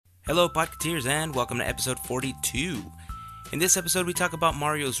Hello, Podcateers, and welcome to episode 42. In this episode, we talk about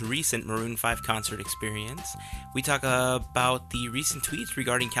Mario's recent Maroon 5 concert experience. We talk about the recent tweets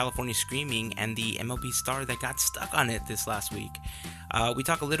regarding California Screaming and the MLB star that got stuck on it this last week. We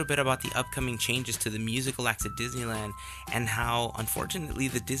talk a little bit about the upcoming changes to the musical acts at Disneyland and how, unfortunately,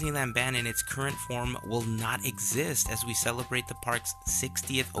 the Disneyland ban in its current form will not exist as we celebrate the park's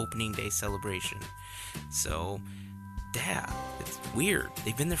 60th opening day celebration. So, yeah, it's weird.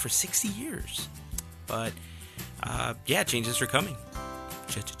 They've been there for 60 years. But, changes are coming.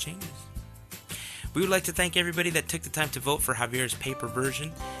 Changes. We would like to thank everybody that took the time to vote for Javier's paper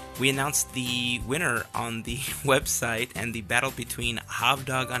version. We announced the winner on the website, and the battle between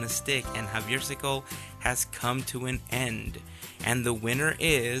Havdog on a Stick and Javiersicle has come to an end. And the winner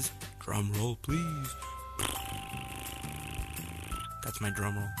is... Drum roll, please. That's my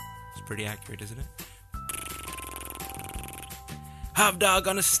drum roll. It's pretty accurate, isn't it? Havdog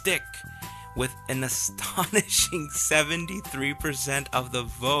on a Stick, with an astonishing 73% of the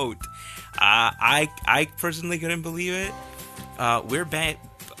vote. I personally couldn't believe it. We're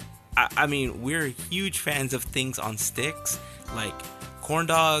huge fans of things on sticks, like corn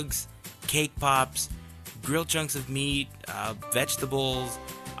dogs, cake pops, grilled chunks of meat, vegetables,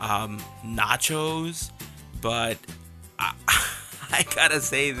 nachos. But I gotta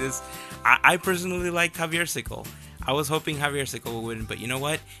say this, I personally like Javiersicle. I was hoping Javiersicle would win, but you know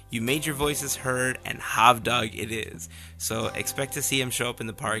what? You made your voices heard, and Havdog it is. So expect to see him show up in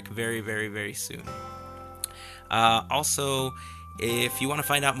the park very, very, very soon. Also, if you want to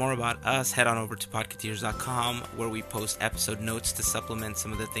find out more about us, head on over to podcateers.com, where we post episode notes to supplement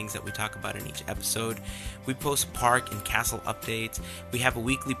some of the things that we talk about in each episode. We post park and castle updates. We have a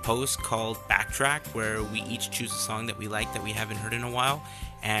weekly post called Backtrack, where we each choose a song that we like that we haven't heard in a while,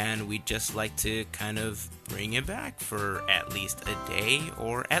 and we just like to kind of bring it back for at least a day,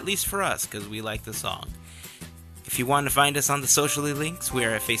 or at least for us, because we like the song. If you want to find us on the socially links, we are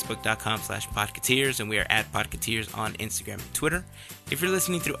at facebook.com/podcateers, and we are at podcateers on Instagram and Twitter. If you're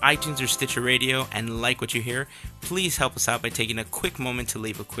listening through iTunes or Stitcher Radio and like what you hear, please help us out by taking a quick moment to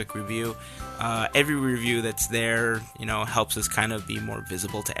leave a quick review. Every review that's there, helps us kind of be more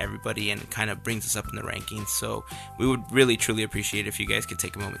visible to everybody and kind of brings us up in the rankings. So we would really, truly appreciate it if you guys could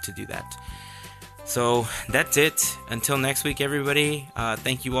take a moment to do that. So that's it. Until next week, everybody.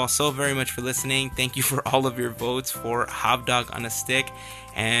 Thank you all so very much for listening. Thank you for all of your votes for Havdog on a Stick.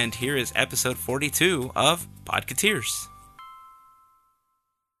 And here is episode 42 of Podcateers.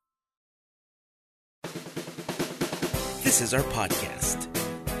 This is our podcast.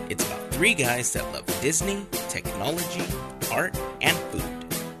 It's about three guys that love Disney, technology, art, and food.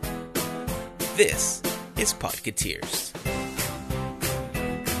 This is Podcateers.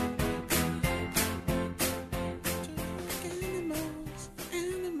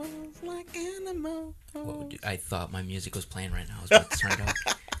 I thought my music was playing right now. I was about to turn it off.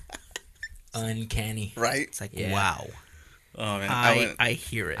 Uncanny. Right? It's like, wow. Oh, man. I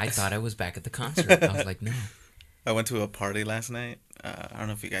hear it. I thought I was back at the concert. I was like, no. I went to a party last night. I don't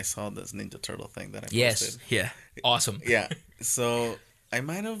know if you guys saw this Ninja Turtle thing that I posted. Yes. Yeah. Awesome. Yeah. So I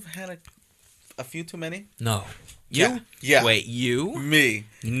might have had a few too many. No. You? Yeah. Wait, you? Me.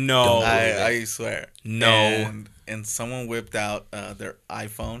 No. I swear. No. And someone whipped out their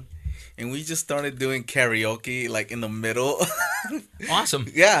iPhone. And we just started doing karaoke, like, in the middle. Awesome.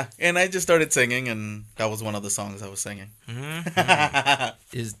 Yeah. And I just started singing, and that was one of the songs I was singing. Mm-hmm.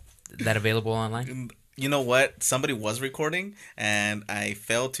 Is that available online? You know what? Somebody was recording, and I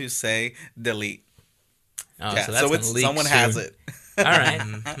failed to say delete. Oh, Yeah, so that's gonna leak someone soon. has it. All right.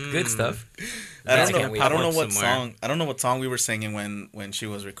 Good stuff. I That's don't gonna know. I don't know up what somewhere. song. I don't know what song we were singing when she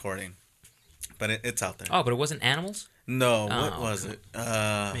was recording, but it's out there. Oh, but it wasn't Animals? No, Oh, what was it?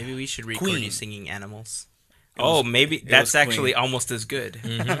 Maybe we should record Queen. you singing Animals. was- Maybe it that's was actually Queen. almost as good.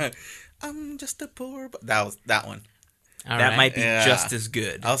 I'm just a poor. That was that one. All That right. might be Yeah. just as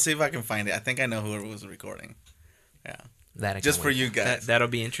good. I'll see if I can find it. I think I know who was recording. Yeah, That I just can't for wait. you guys. That'll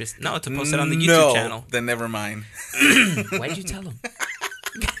be interesting. No, to post it on the YouTube No, channel. then never mind. Why'd you tell them?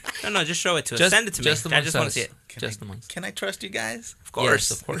 No, just show it to us. Just Send it to me. just I just want to see it. Just amongst. Can I trust you guys? Of course.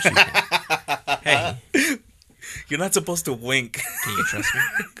 Yes, of course you can. Hey, You're not supposed to wink. can you trust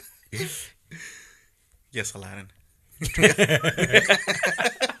me? Yes, Aladdin.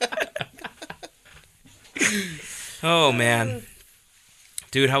 Oh, man.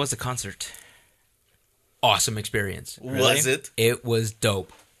 Dude, how was the concert? Awesome experience. Was it? It was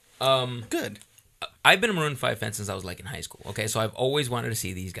dope. Good. I've been a Maroon 5 fan since I was like in high school. Okay, so I've always wanted to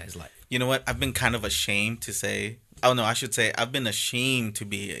see these guys live. You know what? I've been kind of ashamed to say. Oh no, I should say I've been ashamed to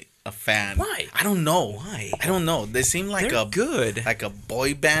be a fan. Why? I don't know. Why? I don't know. They seem like They're good. like a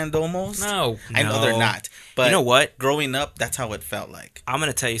boy band almost. No. I know they're No. not. But You know what? Growing up, that's how it felt like. I'm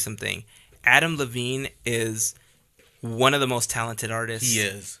gonna tell you something. Adam Levine is one of the most talented artists He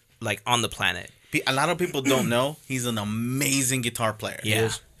is. like on the planet. A lot of people don't know he's an amazing guitar player. Yeah,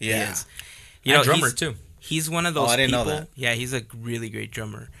 is. he Yeah. is. And drummer, he's- too. He's one of those I didn't know people. that. Yeah, he's a really great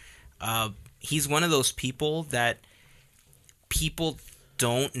drummer. He's one of those people that people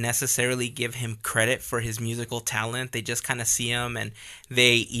don't necessarily give him credit for his musical talent. They just kind of see him and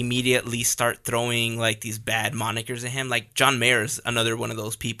they immediately start throwing like these bad monikers at him. Like John Mayer's another one of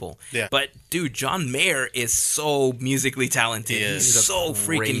those people. Yeah. But dude, John Mayer is so musically talented. He is. He's so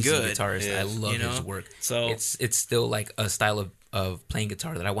freaking Crazy good. guitarist. He I is. love You know? his work. So- it's still like a style of playing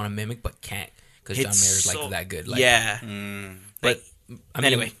guitar that I want to mimic but can't because John It's Mayer's so- like that good. Like, Yeah. But I mean,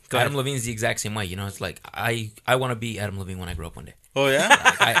 Anyway, go Adam ahead. Levine's the exact same way. You know, it's like I want to be Adam Levine when I grow up one day. Oh yeah.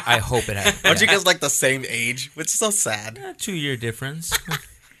 I hope it happens. Aren't you guys like the same age? Which is so sad. 2-year difference.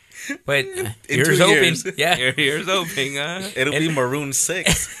 But In here's 2 hoping. years. Yeah. Here's hoping. It'll be Maroon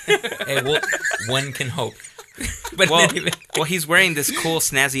 6. Hey, well, one can hope. But Well, anyway, well, he's wearing this cool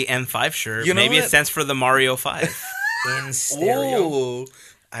snazzy M5 shirt. You know Maybe it what? stands for the Mario 5. in stereo. Ooh,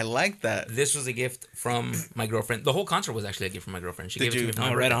 I like that. This was a gift from my girlfriend. The whole concert was actually a gift from my girlfriend. She Did gave it to you- me for my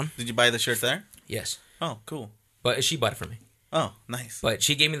Oh, right birthday. on. Did you buy the shirt there? Yes. Oh, cool. But she bought it for me. Oh, nice. But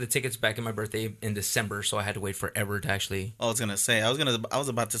she gave me the tickets back in my birthday in December, so I had to wait forever to actually. I was gonna say. I was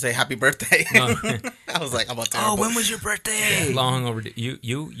about to say happy birthday. No. I was like, I'm about to. Oh, when was your birthday? Long overdue.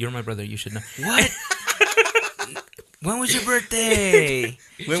 You're my brother. You should know. What? When was your birthday?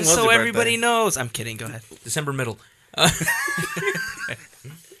 When Just was so your everybody birthday? knows. I'm kidding. Go ahead. December middle.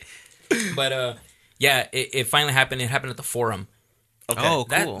 But yeah, it finally happened. It happened at the Forum. Okay. Oh,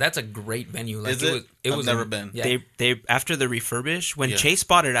 cool. That's a great venue. Like, Is it? It I've was never been. Yeah. They after the refurbish when Yeah. Chase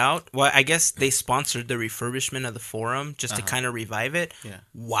bought it out. Well, I guess they sponsored the refurbishment of the Forum just to kind of revive it. Yeah.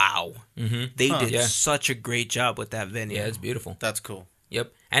 Wow. Mhm. They did Yeah. such a great job with that venue. Yeah, it's beautiful. That's cool.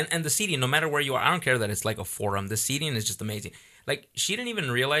 Yep. And the seating, no matter where you are, I don't care that it's like a Forum. The seating is just amazing. Like, she didn't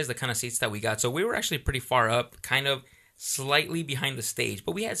even realize the kind of seats that we got. So we were actually pretty far up, kind of slightly behind the stage,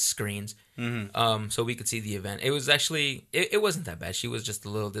 but we had screens, so we could see the event. It was actually, it wasn't that bad. She was just a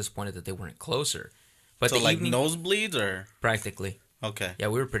little disappointed that they weren't closer. But So the like evening, nosebleeds or practically, okay. yeah,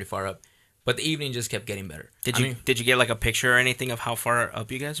 we were pretty far up. But the evening just kept getting better. Did I you mean, did you get like a picture or anything of how far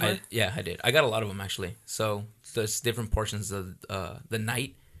up you guys were? I did. I got a lot of them actually. So there's different portions of the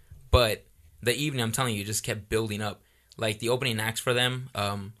night, but the evening, I'm telling you, just kept building up. Like the opening acts for them,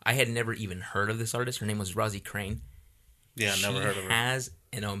 I had never even heard of this artist. Her name was Rosie Crane. Yeah, She never heard of her. has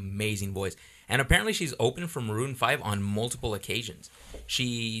an amazing voice, and apparently she's opened for Maroon 5 on multiple occasions.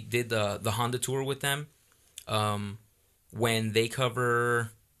 She did the Honda tour with them. When they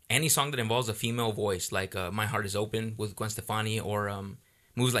cover any song that involves a female voice, like "My Heart Is Open" with Gwen Stefani or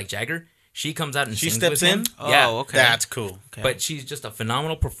 "Moves Like Jagger," she comes out and She sings steps with him. in? Yeah, Oh, okay. That's cool. Okay. but she's just a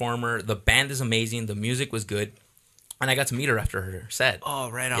phenomenal performer. The band is amazing. The music was good, and I got to meet her after her set. Oh,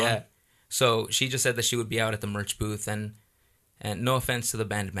 right on. Yeah. So she just said that she would be out at the merch booth, and no offense to the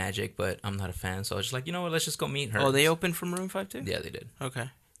band Magic, but I'm not a fan. So I was just like, you know what, let's just go meet her. Oh, they opened for Maroon 5 too? Yeah, they did. Okay.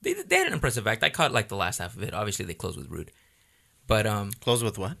 They had an impressive act. I caught like the last half of it. Obviously, they closed with Rude, but Close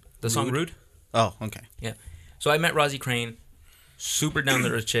with what? the song Rude. Oh, okay. Yeah. So I met Rosie Crane, super down to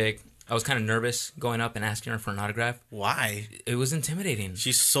earth chick. I was kind of nervous going up and asking her for an autograph. Why? It was intimidating.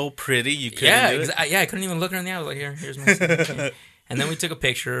 She's so pretty. You couldn't Yeah, do it? I couldn't even look her in the eye. I was like, here's my signature. And then we took a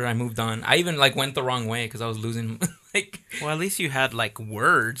picture. I moved on. I even like went the wrong way because I was losing. Like, Well, at least you had like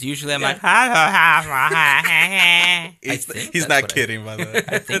words. Usually I'm Yeah. like, ha ha ha He's, think he's that's not what I- kidding, by the way.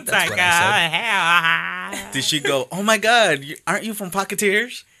 I think It's that's like, what I said. Did she go, oh my God, aren't you from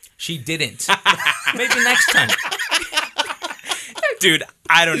Pocketeers? She didn't. Maybe next time. Dude,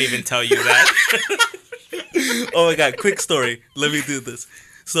 I don't even tell you that. Oh my God, quick story. Let me do this.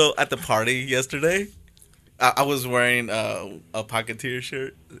 So at the party yesterday, I was wearing a Pocketeer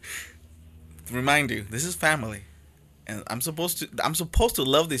shirt. Remind you, this is family. And I'm supposed to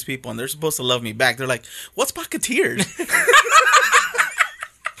love these people, and they're supposed to love me back. They're like, "What's Pocketeers?"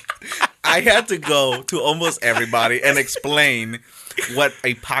 I had to go to almost everybody and explain what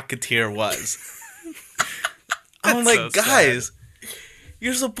a Pocketeer was. I'm That's like, so guys,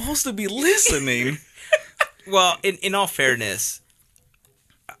 you're supposed to be listening. Well, in all fairness,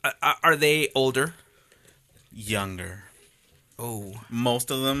 are they older? Younger. Oh.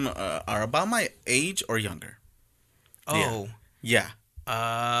 Most of them are about my age or younger. Oh. Yeah.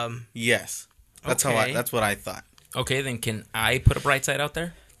 Yes. That's how Okay. that's what I thought. Okay, then can I put a bright side out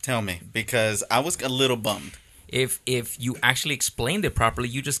there? Tell me, because I was a little bummed. if you actually explained it properly,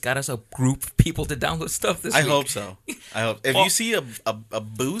 you just got us a group of people to download stuff this week. I hope so. I hope. If you see a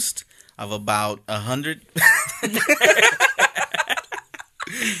boost of about 100,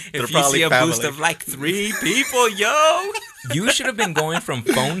 if you see a boost of like 3 people, yo. You should have been going from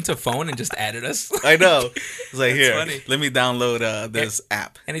phone to phone and just added us. I know. It's like, here, funny. let me download this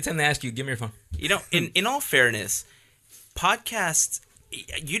app. Anytime they ask you, give me your phone. You know, in all fairness, podcasts,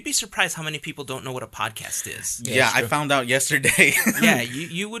 you'd be surprised how many people don't know what a podcast is. Yeah, I found out yesterday. Yeah,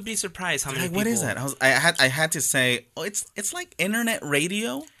 you would be surprised how many people. What is that? I had to say, oh, it's like internet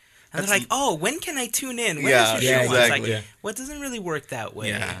radio. And they're like, oh, when can I tune in? When Yeah, is your show? exactly. It's like, well, it doesn't really work that way.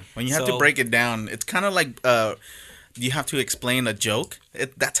 Yeah, when you have to break it down, it's kind of like you have to explain a joke.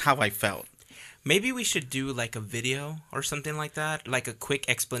 That's how I felt. Maybe we should do like a video or something like that, like a quick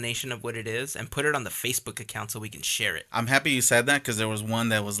explanation of what it is, and put it on the Facebook account so we can share it. I'm happy you said that because there was one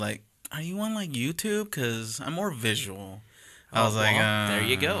that was like, are you on like YouTube? Because I'm more visual. I was like, there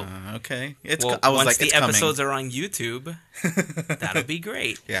you go. Okay. Once the episodes are on YouTube, that'll be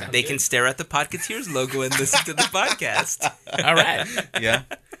great. Yeah. They can stare at the Podcateers logo and listen to the podcast. All right. Yeah.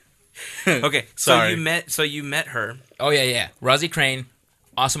 Okay. Sorry. So you met her. Oh, yeah. Rosie Crane,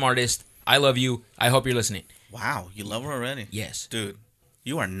 awesome artist. I love you. I hope you're listening. Wow, you love her already? Yes. Dude,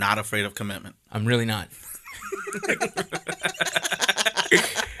 you are not afraid of commitment. I'm really not.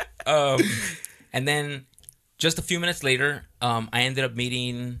 And then just a few minutes later, I ended up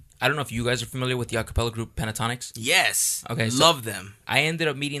meeting, I don't know if you guys are familiar with the acapella group Pentatonics. Yes. Okay. Love them. I ended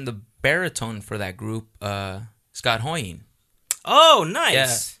up meeting the baritone for that group, Scott Hoying. Oh, nice.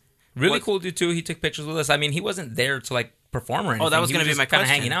 Yeah. Really cool dude, too. He took pictures with us. I mean, he wasn't there to, like, perform or anything. Oh, that was going to be my kind of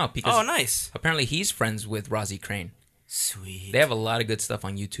question. hanging out because nice. apparently he's friends with Rosie Crane. Sweet. They have a lot of good stuff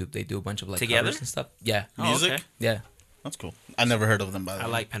on YouTube. They do a bunch of, like, Together? covers and stuff. Yeah. Music? Okay. Yeah. That's cool. I never heard of them, by the way. I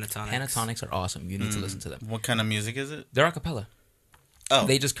like Pentatonics. Pentatonics are awesome. You need to listen to them. What kind of music is it? They're a cappella. Oh.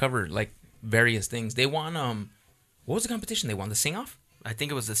 They just cover, like, various things. They won, what was the competition they won? The sing-off? I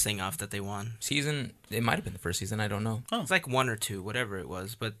think it was the sing-off that they won. Season, it might have been the first season. I don't know. Oh. It's like 1 or 2, whatever it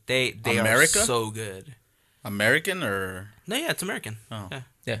was. But they America? are so good. American or? No, yeah, it's American. Oh. Yeah.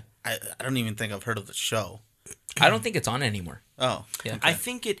 Yeah. I don't even think I've heard of the show. I don't think it's on anymore. Oh. Yeah. I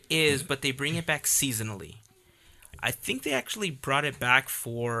think it is, but they bring it back seasonally. I think they actually brought it back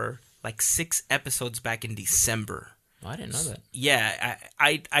for like 6 episodes back in December. Oh, I didn't know that. Yeah,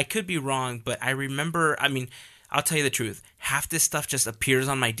 I could be wrong, but I remember, I mean, I'll tell you the truth. Half this stuff just appears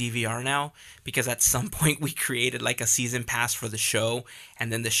on my DVR now because at some point we created like a season pass for the show,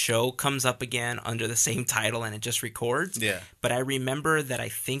 and then the show comes up again under the same title and it just records. Yeah. But I remember that I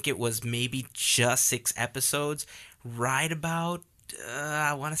think it was maybe just 6 episodes right about,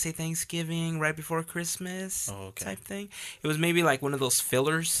 I want to say Thanksgiving, right before Christmas type thing. It was maybe like one of those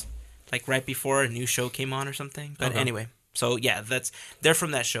fillers, like right before a new show came on or something. But anyway, so yeah, they're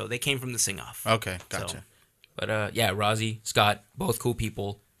from that show. They came from the sing-off. Okay, gotcha. So, But yeah, Rosie, Scott, both cool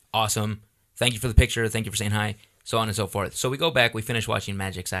people. Awesome. Thank you for the picture. Thank you for saying hi. So on and so forth. So we go back. We finish watching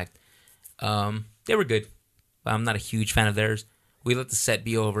Magic's Act. They were good. I'm not a huge fan of theirs. We let the set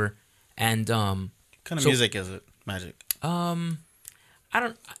be over. And What kind of music is it? Magic. I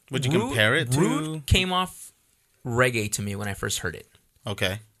don't. Would you compare it to? Rude came off reggae to me when I first heard it.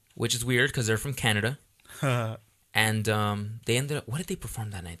 Okay. Which is weird because they're from Canada. And they ended up. What did they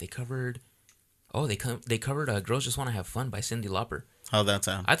perform that night? They covered. Oh, they covered "Girls Just Want to Have Fun" by Cyndi Lauper. How'd that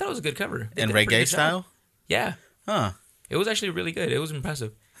sound? I thought it was a good cover. They In did a pretty reggae good job. style? Yeah, Huh. it was actually really good. It was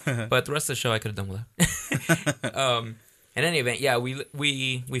impressive. But the rest of the show I could have done without. In any event, yeah,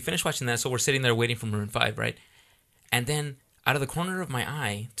 we finished watching that, so we're sitting there waiting for Maroon 5, right? And then out of the corner of my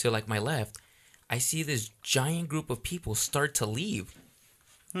eye to like my left, I see this giant group of people start to leave.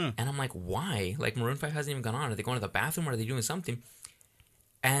 And I'm like, why? Like, Maroon 5 hasn't even gone on. Are they going to the bathroom? Are they doing something?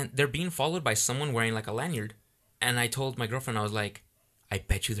 And they're being followed by someone wearing, like, a lanyard. And I told my girlfriend, I was like, I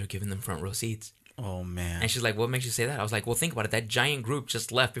bet you they're giving them front row seats. Oh, man. And she's like, what makes you say that? I was like, well, think about it. That giant group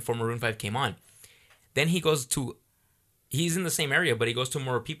just left before Maroon 5 came on. Then he's in the same area, but he goes to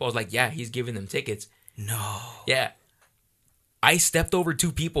more people. I was like, yeah, he's giving them tickets. No. Yeah. I stepped over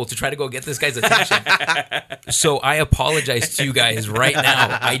 2 people to try to go get this guy's attention. So I apologize to you guys right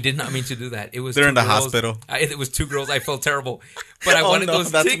now. I did not mean to do that. It was They're in the girls. hospital. It was 2 girls. I felt terrible. But I Oh, wanted no,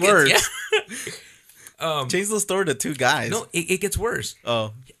 those that's tickets. worse. Yeah. Change the story to 2 guys. No, it gets worse.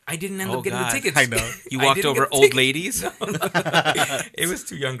 Oh. I didn't end Oh, up getting God. the tickets. I know. You I walked didn't over get the old tickets. ladies? It was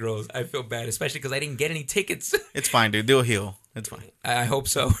 2 young girls. I feel bad, especially because I didn't get any tickets. It's fine, dude. They'll heal. It's fine. I hope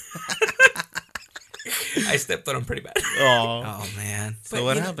so. I stepped on them pretty bad. Oh. Oh, man. So But,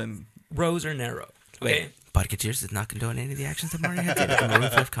 what you know, happened? Rows are narrow. Okay. Wait, Podcateers did not condone any of the actions that Mario did at the Maroon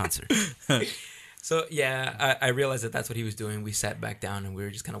 5 concert. So, yeah, I realized that that's what he was doing. We sat back down, and we were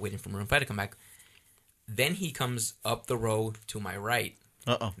just kind of waiting for Maroon 5 to come back. Then he comes up the row to my right.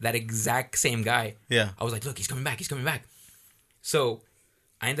 Uh-oh. That exact same guy. Yeah. I was like, look, he's coming back. He's coming back. So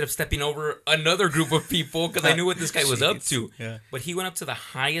I ended up stepping over another group of people because I knew what this guy was up to. Yeah. But he went up to the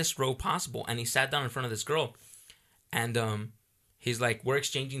highest row possible, and he sat down in front of this girl. And he's like, we're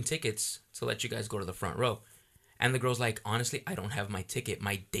exchanging tickets to let you guys go to the front row. And the girl's like, honestly, I don't have my ticket.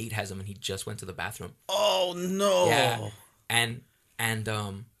 My date has him, and he just went to the bathroom. Oh, no. Yeah. And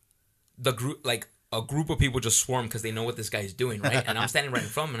the group, like, a group of people just swarm because they know what this guy's doing, right? And I'm standing right in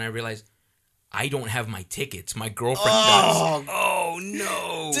front of him, and I realize I don't have my tickets. My girlfriend does. Oh,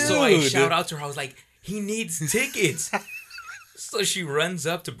 no. Dude. So I shout out to her. I was like, he needs tickets. So she runs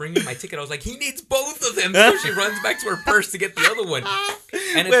up to bring me my ticket. I was like, he needs both of them. So she runs back to her purse to get the other one.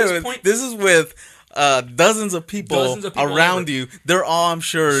 And at this point, this is with dozens of people around you. They're all, I'm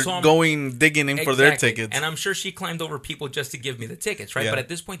sure, digging in for their tickets. And I'm sure she climbed over people just to give me the tickets, right? Yeah. But at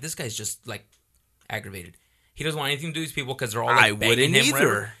this point, this guy's just like aggravated. He doesn't want anything to do with these people because they're all like I begging wouldn't him.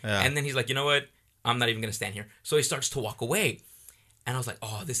 either. Yeah. And then he's like, you know what? I'm not even going to stand here. So he starts to walk away. And I was like,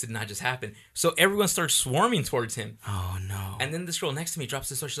 oh, this did not just happen. So everyone starts swarming towards him. Oh, no. And then this girl next to me drops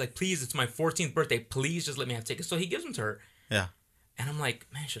this story. She's like, please, it's my 14th birthday. Please just let me have tickets. So he gives them to her. Yeah. And I'm like,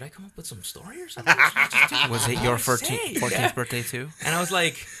 man, should I come up with some story or something? Was it your 14th birthday, too? And I was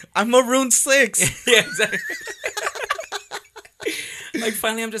like, I'm Maroon 6. yeah, exactly. Like,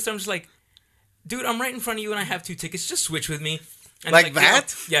 finally, I'm just like, dude, I'm right in front of you and I have 2 tickets. Just switch with me. And Like he's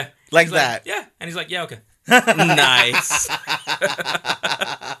that? Yeah. Like He's that? Yeah. And he's like, yeah, okay. Nice.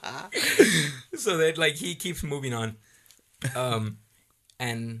 So that, like, he keeps moving on.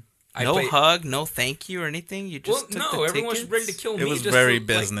 And I No played, hug, no thank you or anything? You just took the everyone was tickets? ready to kill me. It was just very to,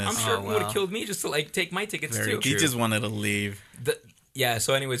 business. Like, I'm sure Oh, everyone would wow. have killed me just to, like, take my tickets, Very too. He just wanted to leave. Yeah,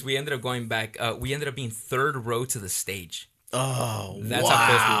 so anyways, we ended up going back. We ended up being 3rd row to the stage. Oh, That's wow. how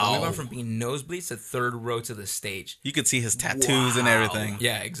close we were. We went from being nosebleeds to 3rd row to the stage. You could see his tattoos and everything.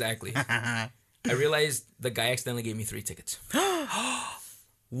 Yeah, exactly. I realized the guy accidentally gave me 3 tickets.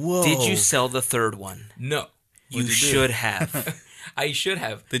 Whoa. Did you sell the 3rd one? No. You should have. I should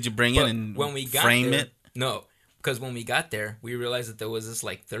have. Did you bring But it and when we got frame there, it? No. Because when we got there, we realized that there was this,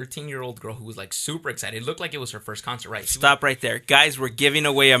 like, 13-year-old girl who was, like, super excited. It looked like it was her first concert, right? Stop right there. Guys, we're giving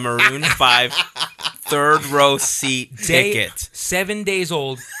away a Maroon 5 3rd row seat ticket. 7 days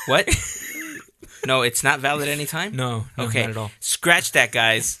old. What? No, it's not valid anytime? No, Okay. not at all. Scratch that,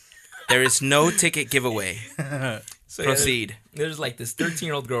 guys. There is no ticket giveaway. So, Proceed. There's like this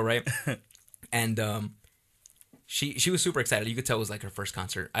 13-year-old girl, right? And she was super excited. You could tell it was like her first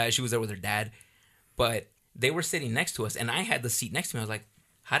concert. She was there with her dad, but they were sitting next to us, and I had the seat next to me. I was like,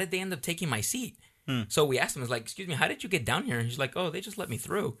 "How did they end up taking my seat?" So we asked him, "I was like, excuse me, how did you get down here?" And he's like, "Oh, they just let me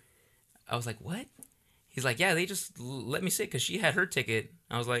through." I was like, "What?" He's like, "Yeah, they just let me sit because she had her ticket."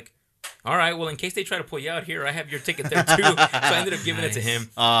 I was like, "All right, well, in case they try to pull you out here, I have your ticket there too." So I ended up giving it to him.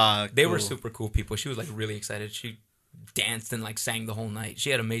 They were super cool people. She was like really excited. She danced and like sang the whole night. She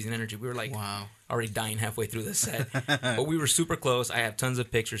had amazing energy. We were like Wow. already dying halfway through the set, but we were super close. I have tons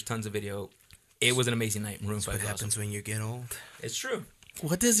of pictures, tons of video. It was an amazing night. Maroon 5 What was happens awesome. when you get old? It's true.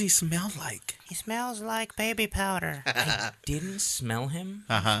 What does he smell like? He smells like baby powder. Didn't smell him.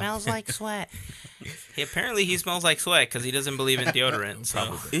 Smells like sweat. Apparently, he smells like sweat because he doesn't believe in deodorant.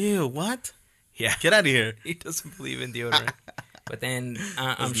 So, Ew, what? yeah. Get out of here. He doesn't believe in deodorant. But then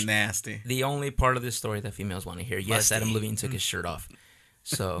I'm That's nasty. the only part of this story that females want to hear. Yes, Musty. Adam Levine took his shirt off.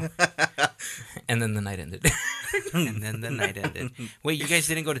 So, and then the night ended. And then the night ended. Wait, you guys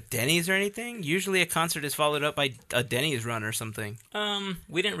didn't go to Denny's or anything? Usually a concert is followed up by a Denny's run or something.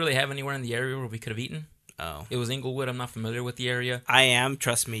 We didn't really have anywhere in the area where we could have eaten. Oh. It was Inglewood. I'm not familiar with the area. I am.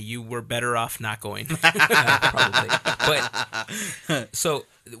 Trust me, you were better off not going. Probably. But so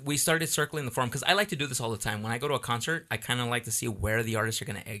we started circling the forum because I like to do this all the time. When I go to a concert, I kind of like to see where the artists are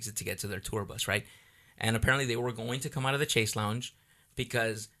going to exit to get to their tour bus, right? And apparently they were going to come out of the Chase Lounge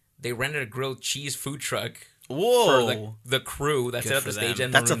because they rented a grilled cheese food truck Whoa. for the crew that Good set up for the stage them.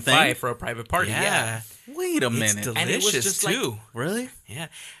 and That's a Maroon thing? 5 for a private party. Yeah. Wait a minute. It's And it was delicious, just like- too. Really? Yeah.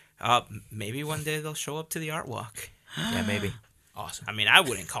 Maybe one day they'll show up to the art walk. Yeah, maybe. Awesome. I mean, I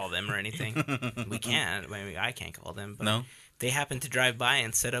wouldn't call them or anything. We can't. I mean, I can't call them. But No. they happen to drive by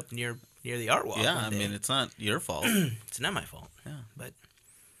and set up near the art walk. Yeah, one I day. mean, it's not your fault. It's not my fault. Yeah. But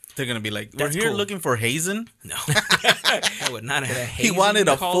They're going to be like, we're That's here cool. looking for Hazen. no, I would not have. He wanted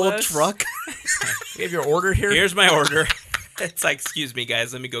a call full us? truck. We have your order here. Here's my order. It's like, excuse me,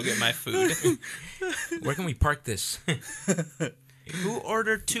 guys. Let me go get my food. Where can we park this? Who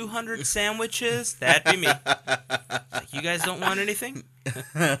ordered 200 sandwiches? That'd be me. Like, you guys don't want anything?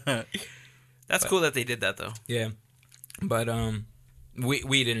 That That's cool that they did that though. Yeah, but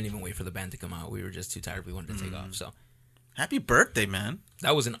we didn't even wait for the band to come out. We were just too tired. We wanted to take off. So Happy birthday, man.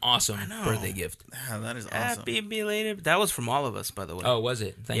 that was an awesome birthday gift. Yeah, that is awesome. Happy belated. That was from all of us, by the way. Oh, was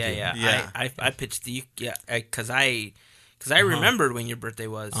it? Thank you. Yeah. I pitched you. Yeah, because I remembered when your birthday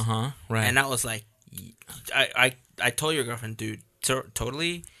was. Right. And I was like, I told your girlfriend, dude,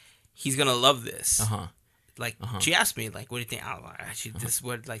 totally, he's gonna love this. Like she asked me, like, what do you think? I was like, actually, this is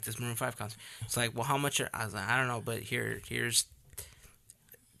what like this Maroon 5 concert. It's like, well, how much? I was like, I don't know, but here's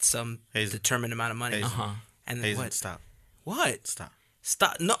some Hazen. determined amount of money. Hazen. And Hazen, what? stop. What?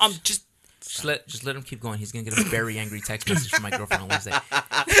 Stop. No, I'm just. Just let him keep going. He's gonna get a very angry text message from my girlfriend on Wednesday.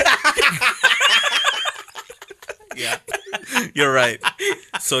 Yeah. You're right.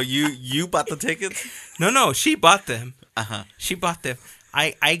 So you bought the tickets? No, she bought them. Uh-huh. She bought them.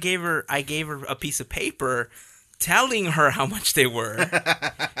 I gave her a piece of paper telling her how much they were,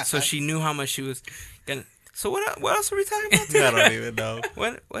 so she knew how much she was gonna. So what else are we talking about today? I don't even know.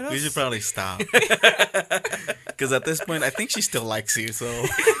 What else? We should probably stop. Because at this point, I think she still likes you. So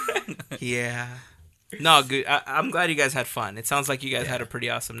Yeah. No, good. I'm glad you guys had fun. It sounds like you guys had a pretty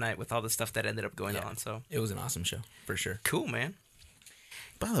awesome night with all the stuff that ended up going on. So It was an awesome show for sure. cool, man.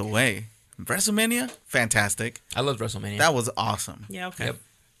 by the way, WrestleMania, fantastic. I loved WrestleMania. That was awesome. Yeah. Okay. Yep.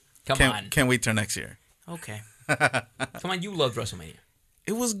 Come on. Can't wait till next year. Okay. Come on, you loved WrestleMania.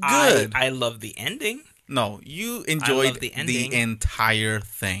 It was good. I love the ending. No, you enjoyed the the ending. entire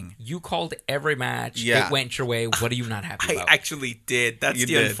thing. You called every match. Yeah. It went your way. What are you not happy I about? actually did. That's You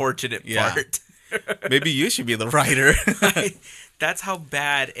the did. unfortunate Yeah. part. Maybe you should be the writer. That's how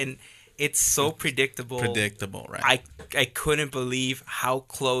bad, and it's so predictable. Predictable, right? I couldn't believe how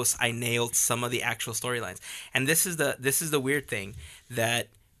close I nailed some of the actual storylines. And this is the weird thing that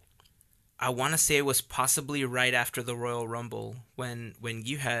I want to say it was possibly right after the Royal Rumble when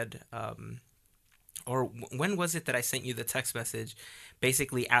you had or when was it that I sent you the text message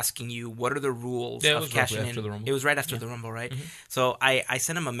basically asking you what are the rules Yeah, it of was cashing roughly in? after the Rumble. It was right after the Rumble, right? Mm-hmm. So I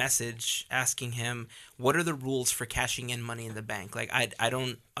sent him a message asking him what are the rules for cashing in Money in the Bank? Like I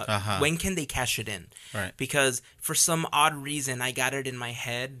don't when can they cash it in? Right. Because for some odd reason I got it in my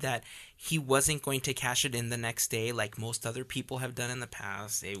head that he wasn't going to cash it in the next day like most other people have done in the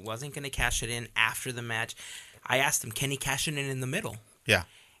past. He wasn't going to cash it in after the match. I asked him, can he cash it in the middle? Yeah.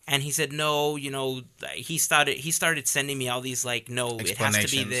 And he said, no, he started sending me all these like, no, it has to be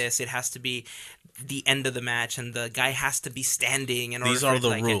Explanations. this, it has to be the end of the match, and the guy has to be standing. In These order are for it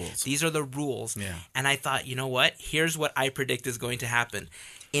the to, rules. These are the rules. Yeah. And I thought, you know what? Here's what I predict is going to happen.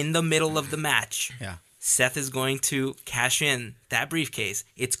 In the middle of the match, Yeah. Seth is going to cash in that briefcase.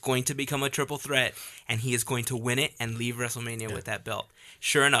 It's going to become a triple threat, and he is going to win it and leave WrestleMania with that belt.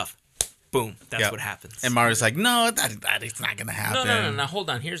 Sure enough, boom, that's Yep. what happens. And Mario's like, no, that is not gonna happen. No. Now hold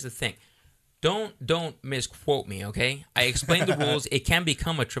on. Here's the thing. Don't misquote me, okay? I explained the rules. It can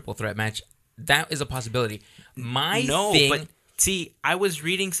become a triple threat match. That is a possibility. But see, I was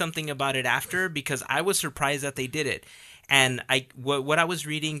reading something about it after because I was surprised that they did it, and what I was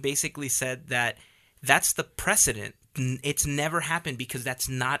reading basically said that that's the precedent. It's never happened because that's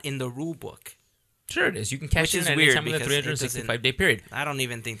not in the rule book. Sure it is. You can cash Which in is at any weird time in the because it 365-day period. I don't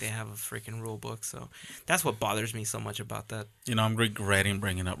even think they have a freaking rule book, so that's what bothers me so much about that. You know, I'm regretting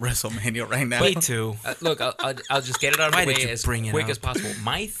bringing up WrestleMania right now. Me too. Look, I'll just get it out of Why the did way you as bring it quick up? as possible.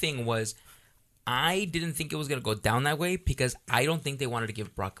 My thing was, I didn't think it was going to go down that way because I don't think they wanted to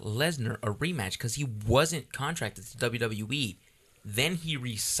give Brock Lesnar a rematch because he wasn't contracted to WWE. Then he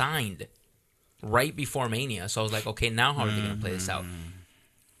resigned right before Mania. So I was like, okay, now how are they going to play this out?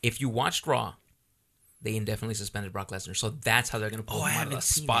 If you watched Raw, they indefinitely suspended Brock Lesnar. So that's how they're going to put Oh, I him on haven't the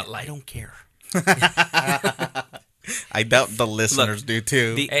seen spotlight. it. I don't care. I doubt the listeners do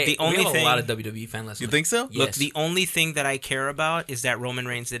too. Hey, The only we have thing- a lot of WWE fan listeners. You think so? Yes. Look, the only thing that I care about is that Roman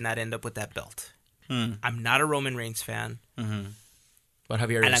Reigns did not end up with that belt. I'm not a Roman Reigns fan, But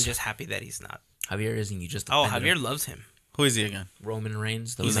Javier and is. I'm just happy that he's not. Javier isn't. You just Oh, offended him. Javier loves him. Who is he again? Roman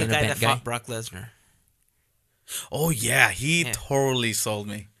Reigns, the He's the main guy event that guy. fought Brock Lesnar. Oh yeah, he Yeah. totally sold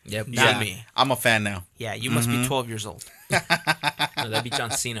me. Yep. Not Yeah. me. I'm a fan now. Yeah, you must be 12 years old. No, that'd be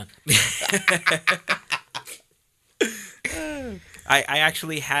John Cena. I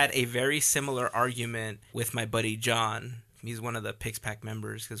actually had a very similar argument with my buddy John. He's one of the Pix Pack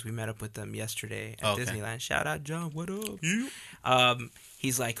members because we met up with them yesterday at Okay. Disneyland. Shout out, John. What up?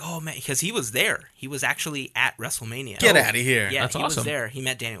 He's like, oh, man, because he was there. He was actually at WrestleMania. Get out of here. Yeah, That's he was awesome. there. He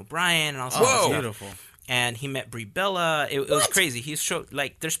met Daniel Bryan and all Oh, sorts of stuff. beautiful. And he met Brie Bella. It was crazy. He showed,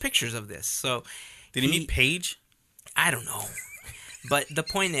 like, there's pictures of this. So Did he meet Paige? I don't know. But the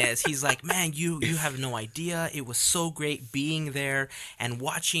point is, he's like, man, you have no idea. It was so great being there and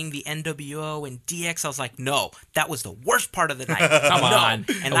watching the NWO and DX. I was like, no, that was the worst part of the night. Come No. on.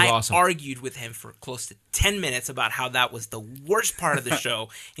 And That was I awesome. argued with him for close to 10 minutes about how that was the worst part of the show.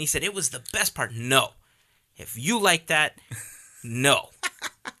 And he said, it was the best part. No. If you like that, no.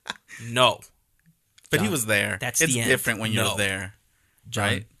 No. But he John, was there. that's it's the end. different when you're No. there. John,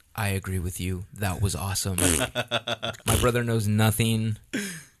 Right? I agree with you. That was awesome. My brother knows nothing.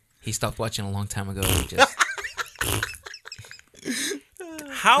 He stopped watching a long time ago. He just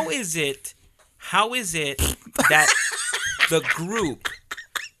How is it that the group,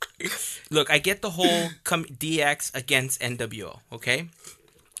 look, I get the whole DX against NWO, okay?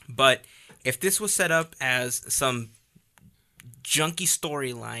 But if this was set up as some junky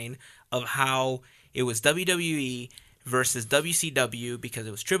storyline of how it was WWE versus WCW because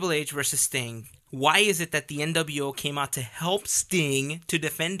it was Triple H versus Sting, why is it that the NWO came out to help Sting to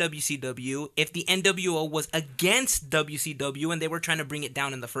defend WCW if the NWO was against WCW and they were trying to bring it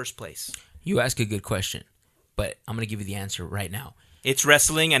down in the first place? You ask a good question, but I'm going to give you the answer right now. It's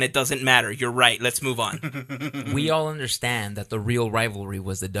wrestling and it doesn't matter. You're right. Let's move on. We all understand that the real rivalry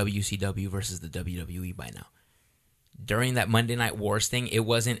was the WCW versus the WWE by now. During that Monday Night Wars thing, it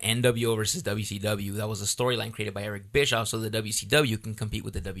wasn't NWO versus WCW. That was a storyline created by Eric Bischoff so the WCW can compete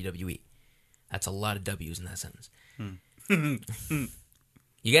with the WWE. That's a lot of W's in that sentence. You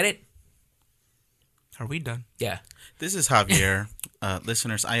get it? Are we done? Yeah. This is Javier.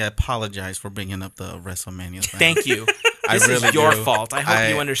 Listeners, I apologize for bringing up the WrestleMania thing. Thank you. I This really is your do. fault. I hope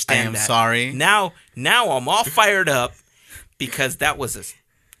you understand I am that. sorry. Now I'm all fired up because that was a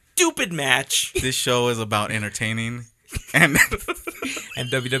stupid match. This show is about entertaining. And And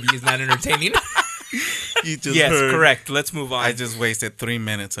WWE is not entertaining. you just Yes, heard. correct. Let's move on. I just wasted 3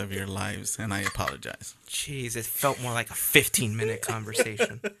 minutes of your lives, and I apologize. Jeez, it felt more like a 15-minute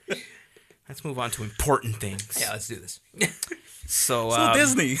conversation. Let's move on to important things. Yeah, let's do this. So, So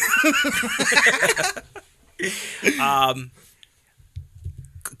Disney. a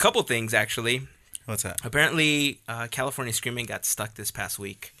couple things, actually. What's that? Apparently, California Screaming got stuck this past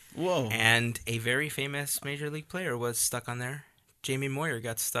week. Whoa. And a very famous Major League player was stuck on there. Jamie Moyer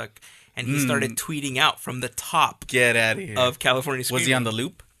got stuck. And he started tweeting out from the top Get out of here. of California Screaming. Was he on the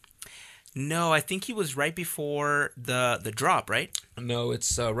loop? No, I think he was right before the drop, right? No,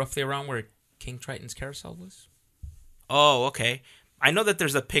 it's roughly around where King Triton's carousel was. Oh, okay. I know that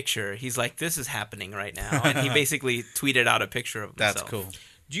there's a picture. He's like, this is happening right now. And he basically tweeted out a picture of himself. That's cool.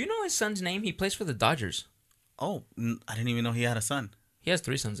 Do you know his son's name? He plays for the Dodgers. Oh, I didn't even know he had a son. He has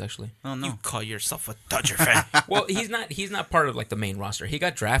 3 sons, actually. Oh, no. You call yourself a Dodger fan. Well, he's not part of like the main roster. He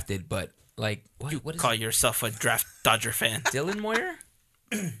got drafted, but like what is Call yourself a draft Dodger fan. Dylan Moyer?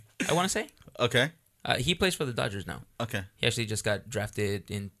 I want to say Okay. he plays for the Dodgers now. Okay. He actually just got drafted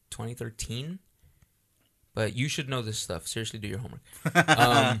in 2013. But you should know this stuff. Seriously, do your homework.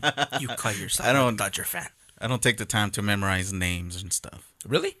 You call yourself I don't- a Dodger fan. I don't take the time to memorize names and stuff.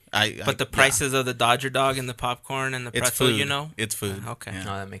 Really? But the prices of the Dodger dog and the popcorn and the It's pretzel, food. you know? It's food. Okay. Yeah.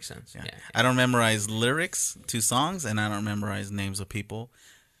 No, that makes sense. Yeah. Yeah. I don't memorize lyrics to songs, and I don't memorize names of people.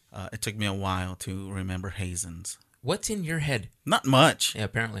 It took me a while to remember Hazen's. What's in your head? Not much. Yeah,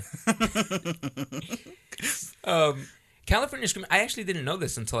 apparently. California Screamin', I actually didn't know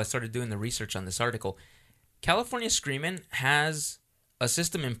this until I started doing the research on this article. California Screamin' has a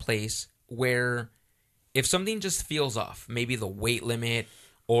system in place where if something just feels off, maybe the weight limit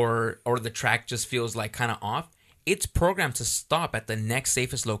or the track just feels like kind of off, it's programmed to stop at the next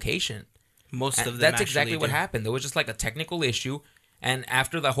safest location. Most of them That's actually exactly what do. happened. There was just like a technical issue, and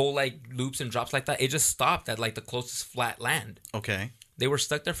after the whole like loops and drops like that, it just stopped at like the closest flat land. Okay. They were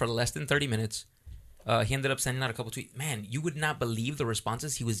stuck there for less than 30 minutes. He ended up sending out a couple tweets. Man, you would not believe the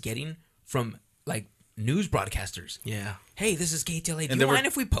responses he was getting from like news broadcasters. Yeah. Hey, this is KTLA. Do And you they were- mind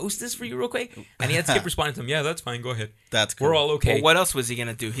if we post this for you real quick? And he had to keep responding to them. Yeah, that's fine. Go ahead. That's cool. We're all okay. Well, what else was he going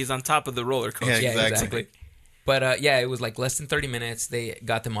to do? He's on top of the roller coaster. Yeah, Yeah, exactly. exactly. But yeah, it was like less than 30 minutes. They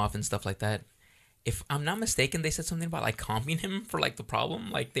got them off and stuff like that. If I'm not mistaken, they said something about like comping him for like the problem.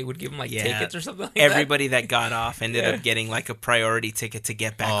 Like they would give him like Yeah. tickets or something like Everybody that got off ended Yeah. up getting like a priority ticket to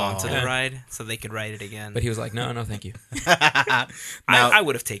get back Oh. onto the Yeah. ride so they could ride it again. that. But he was like, no, thank you. Now, I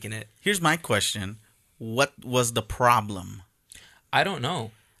would have taken it. here's my question. What was the problem? I don't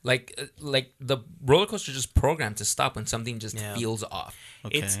know. Like the roller coaster just programmed to stop when something just Yeah. feels off.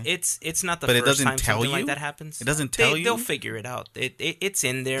 Okay. It's not the But it first doesn't time tell something you? like that happens. It doesn't tell you? They'll figure it out. It's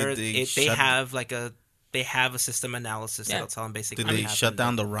in there. Did They they shut- have like they have a system analysis Yeah. that'll tell them basically Did what they happened. shut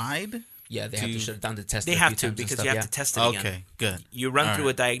down the ride? Yeah, they have to shut it down to test They it a have few to times and because stuff, you have yeah. to test it again. Okay, good. You run All through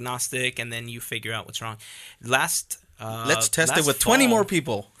right. a diagnostic and then you figure out what's wrong. Last Let's test it last with 20 fall- more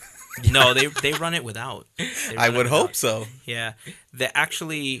people. No, they run it without. I would hope so. Yeah,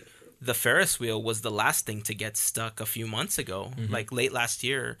 the Ferris wheel was the last thing to get stuck a few months ago, like late last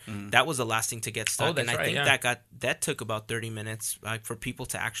year. That was the last thing to get stuck, that's and I right, think yeah. that took about 30 minutes for people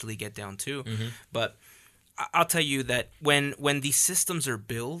to actually get down too. But I'll tell you that when these systems are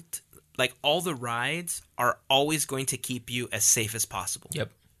built, like all the rides are always going to keep you as safe as possible.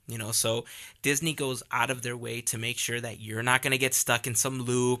 Yep. You know, so Disney goes out of their way to make sure that you're not going to get stuck in some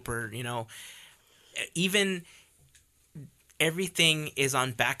loop or, you know, even everything is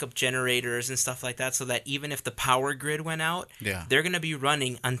on backup generators and stuff like that so that even if the power grid went out, they're going to be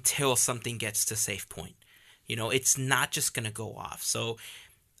running until something gets to safe point. You know, it's not just going to go off. So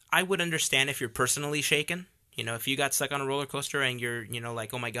I would understand if you're personally shaken. You know, if you got stuck on a roller coaster and you're, you know,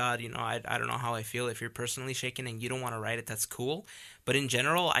 like, oh my God, you know, I don't know how I feel. If you're personally shaken and you don't want to ride it, that's cool. But in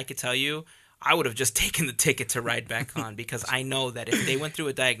general, I could tell you, I would have just taken the ticket to ride back on because I know that if they went through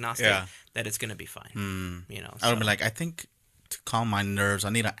a diagnostic, that it's going to be fine. You know, I would be like, I think to calm my nerves, I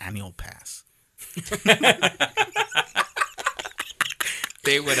need an annual pass.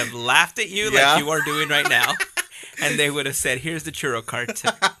 They would have laughed at you like you are doing right now. And they would have said, here's the churro cart.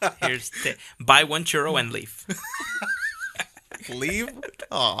 Buy one churro and leave. Leave?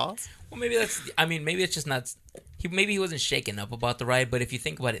 Aw. Well, maybe maybe it's just not. Maybe he wasn't shaken up about the ride, but if you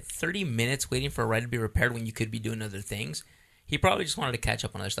think about it, 30 minutes waiting for a ride to be repaired when you could be doing other things, he probably just wanted to catch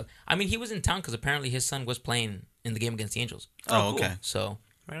up on other stuff. I mean, he was in town because apparently his son was playing in the game against the Angels. Oh, okay. Cool. So,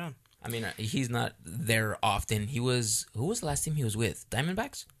 Right on. I mean, he's not there often. Who was the last team he was with?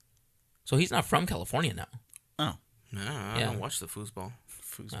 Diamondbacks? So he's not from California now. Oh. No, I don't watch the foosball.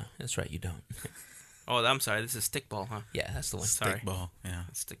 That's right, you don't. Oh, I'm sorry. This is stickball, huh? Yeah, that's the one. Sorry. Stickball, yeah.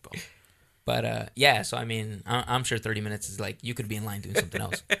 It's stickball. But, yeah, so, I mean, I'm sure 30 minutes is like, you could be in line doing something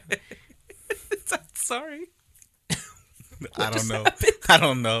else. Sorry. I don't know. I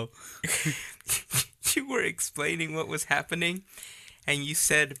don't know. You were explaining what was happening, and you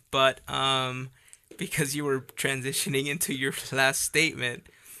said, but, because you were transitioning into your last statement,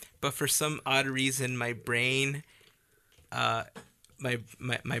 but for some odd reason, my brain,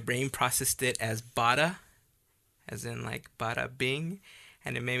 my brain processed it as bada, as in like bada bing,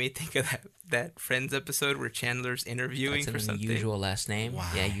 and it made me think of that Friends episode where Chandler's interviewing That's for an something. unusual last name. Wow.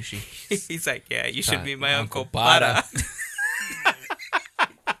 Yeah, you should. He's like, yeah, you should be my Uncle Uncle Bada. Bada.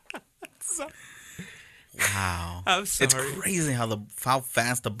 Wow. I'm sorry. It's crazy how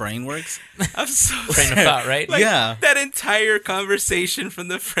fast the brain works. I'm so Train of sorry. thought, right? Like, Yeah. that entire conversation from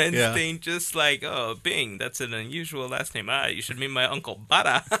the Friends Yeah. thing, just like, oh, Bing, that's an unusual last name. You should meet my Uncle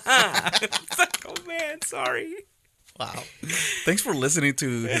Bada. It's like, oh man, sorry. Wow. Thanks for listening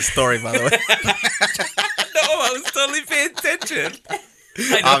to his story, by the way. No, I was totally paying attention.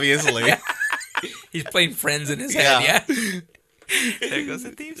 Obviously. He's playing Friends in his head, yeah? There goes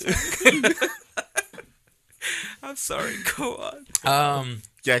the theme song. I'm sorry, go on.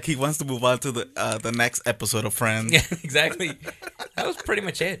 Yeah, he wants to move on to the next episode of Friends. Yeah, exactly. That was pretty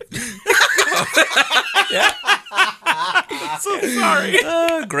much it. Yeah. So sorry.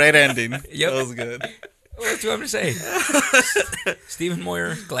 Great ending. Yep. That was good. What do you want me to say? Stephen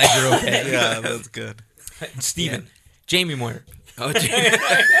Moyer, glad you're okay. Yeah, that's good. Stephen. Jamie Moyer. Oh, gee.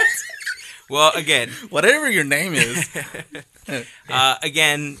 Well, again, Whatever your name is.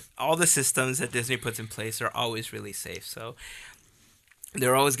 again, all the systems that Disney puts in place are always really safe. So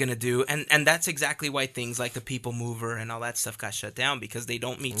they're always going to do, and that's exactly why things like the People Mover and all that stuff got shut down, because they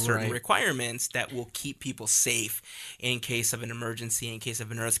don't meet certain Right. requirements that will keep people safe in case of an emergency, in case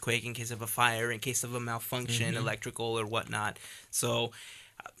of an earthquake, in case of a fire, in case of a malfunction, electrical or whatnot. So,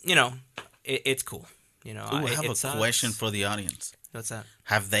 you know, it's cool. You know, Ooh, I have it a sucks. question for the audience. What's that?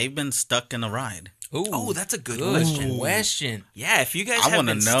 Have they been stuck in a ride? Ooh, Oh, that's a good question. question. Yeah, if you guys I have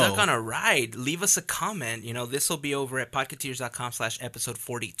wanna been know. stuck on a ride, leave us a comment. You know, this will be over at podcateers.com/episode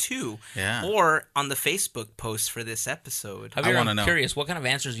 42. Yeah. Or on the Facebook post for this episode. Javier, wanna I'm know. curious, what kind of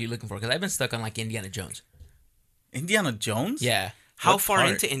answers are you looking for? Because I've been stuck on like Indiana Jones. Indiana Jones? Yeah. How What far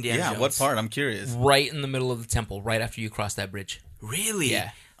part? into Indiana Yeah, Jones? what part? I'm curious. Right in the middle of the temple, right after you cross that bridge. Really?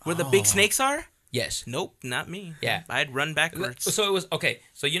 Yeah. Where the big snakes are? Yes. Nope, not me. Yeah. I'd run backwards. So it was, okay,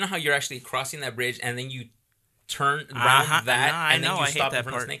 so you know how you're actually crossing that bridge and then you turn around Uh-huh. that No, I and then know, you I hate stop in that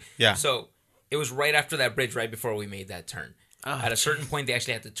front of the part. snake? Yeah. So it was right after that bridge, right before we made that turn. Oh, At a certain point, they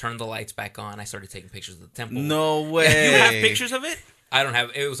actually had to turn the lights back on. I started taking pictures of the temple. No way. you have pictures of it? I don't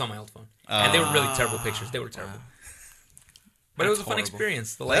have. It was on my old phone, and they were really terrible pictures. They were terrible. But it was That's a fun horrible.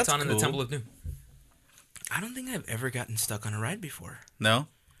 experience. The lights That's on in the cool. Temple of Doom. I don't think I've ever gotten stuck on a ride before. No?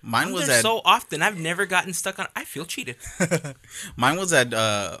 Mine I'm was there at so often. I've never gotten stuck on. I feel cheated.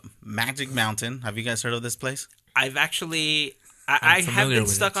 Magic Mountain. Have you guys heard of this place? I've actually I'm I have familiar been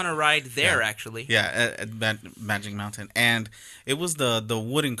with stuck it. on a ride there Yeah. actually. Yeah, at Magic Mountain, and it was the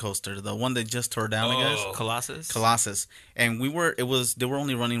wooden coaster, the one that just tore down, I guess. Colossus, and they were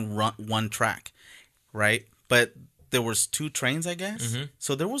only running one track, right? But there was two trains, I guess.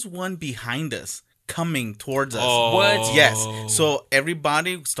 So there was one behind us coming towards us. What? Yes. So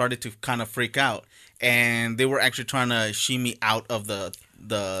everybody started to kind of freak out, and they were actually trying to shimmy out of the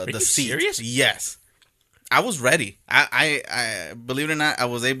you seat. serious? Yes. I was ready. I believe it or not, I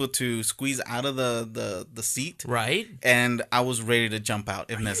was able to squeeze out of the seat, Right? and I was ready to jump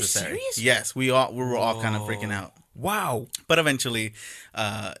out if necessary. serious? Yes, we were all kind of freaking out. Wow. But eventually,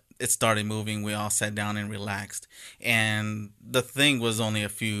 it started moving. We all sat down and relaxed, and the thing was only a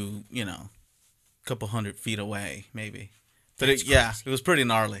few, couple 100 feet away, maybe. But it was pretty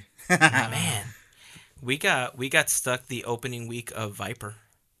gnarly. Man. We got stuck the opening week of Viper.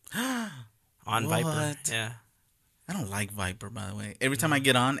 On Viper. What? Yeah. I don't like Viper, by the way. Every time I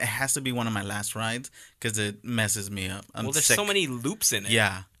get on, it has to be one of my last rides because it messes me up. I'm There's sick. so many loops in it.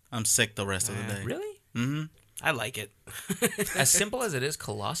 Yeah, I'm sick the rest of the day. Really? Mm-hmm. I like it. As simple as it is,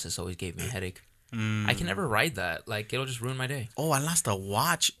 Colossus always gave me a headache. I can never ride that. Like, it'll just ruin my day. Oh, I lost a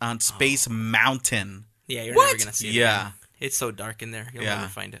watch on Space Mountain. Yeah, you're What? never gonna see it. Yeah. Again. It's so dark in there. You'll Yeah, never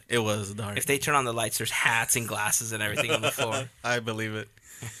find it. It was dark. If they turn on the lights, there's hats and glasses and everything on the floor. I believe it.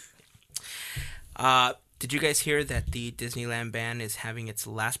 Did you guys hear that the Disneyland band is having its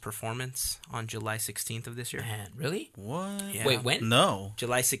last performance on July 16th of this year? Man, really? What? Yeah. Wait, when? No.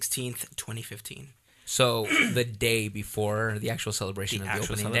 July 16th, 2015. So, the day before the actual celebration The of the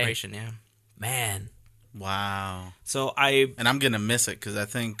actual opening celebration, yeah. day. Man. Wow. So And I'm gonna miss it because I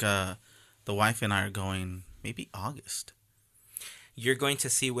think the wife and I are going maybe August. you're going to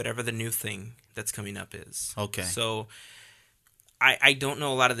see whatever the new thing that's coming up is. Okay. So I don't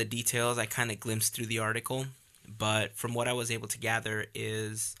know a lot of the details. I kind of glimpsed through the article, but from what I was able to gather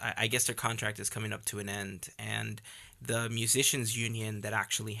is I guess their contract is coming up to an end, and the musicians union that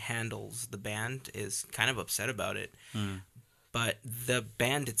actually handles the band is kind of upset about it. But the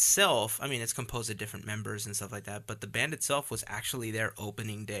band itself, I mean, it's composed of different members and stuff like that, but the band itself was actually their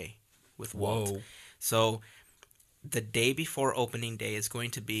opening day with Walt. Whoa. So the day before opening day is going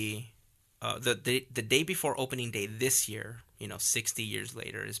to be the day before opening day this year. 60 years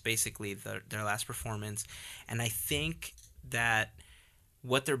later is basically their last performance, and I think that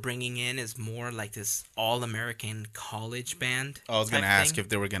what they're bringing in is more like this all-American college band. I was gonna type ask thing. if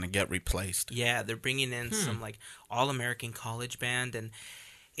they were gonna get replaced. Yeah, they're bringing in some like all-American college band, and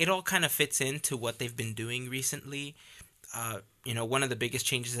it all kind of fits into what they've been doing recently. One of the biggest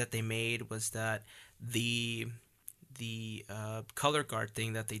changes that they made was that the color guard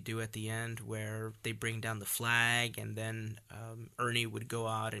thing that they do at the end, where they bring down the flag, and then Ernie would go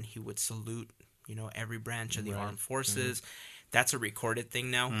out and he would salute, every branch of the armed forces. That's a recorded thing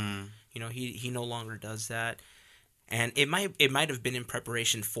now. He no longer does that. And it might have been in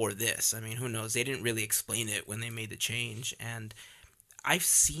preparation for this. I mean, who knows? They didn't really explain it when they made the change. And I've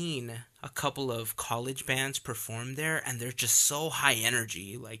seen a couple of college bands perform there, and they're just so high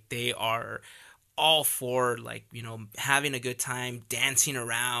energy. Like, they are all for, having a good time, dancing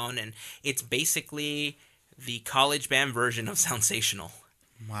around. And it's basically the college band version of Soundsational.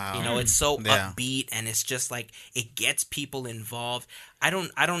 Wow. It's so Yeah. upbeat, and it's just like it gets people involved. I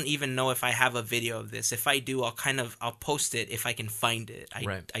don't even know if I have a video of this. If I do, I'll post it if I can find it.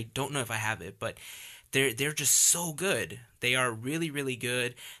 I don't know if I have it, but they're just so good. They are really, really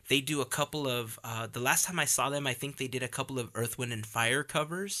good. They do a couple of the last time I saw them, I think they did a couple of Earth, Wind and Fire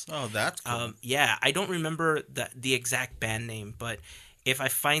covers. Oh, that's cool. Yeah, I don't remember the exact band name, but if I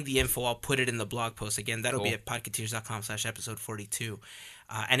find the info, I'll put it in the blog post. Again, that'll be at podcateers.com/episode 42.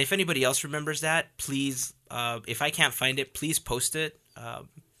 And if anybody else remembers that, please, if I can't find it, please post it,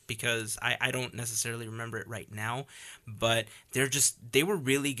 because I don't necessarily remember it right now. But they were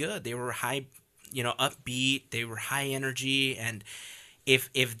really good. They were high, upbeat. They were high energy. And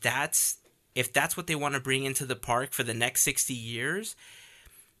if that's what they want to bring into the park for the next 60 years,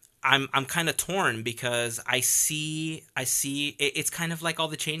 I'm kind of torn, because I see it's kind of like all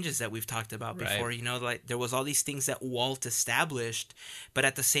the changes that we've talked about before. Right. Like there was all these things that Walt established, but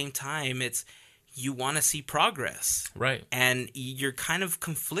at the same time, it's you want to see progress, Right. and you're kind of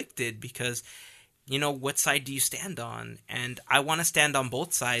conflicted because what side do you stand on? And I want to stand on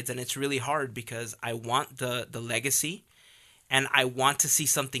both sides, and it's really hard because I want the legacy. And I want to see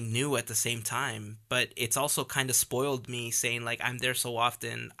something new at the same time, but it's also kind of spoiled me saying, like, I'm there so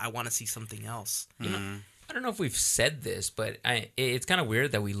often, I want to see something else. I don't know if we've said this, but it's kind of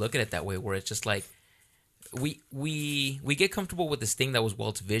weird that we look at it that way, where it's just like we get comfortable with this thing that was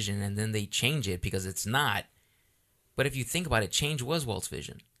Walt's vision, and then they change it because it's not. But if you think about it, change was Walt's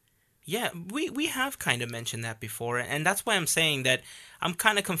vision. Yeah, we have kind of mentioned that before, and that's why I'm saying that I'm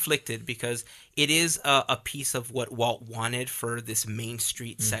kind of conflicted, because it is a piece of what Walt wanted for this Main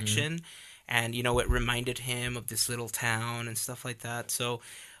Street section, and it reminded him of this little town and stuff like that. So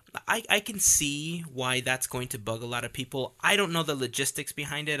I can see why that's going to bug a lot of people. I don't know the logistics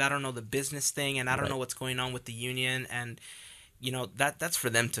behind it. I don't know the business thing, and I don't know what's going on with the union, and that's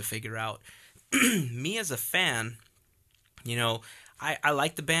for them to figure out. Me as a fan, I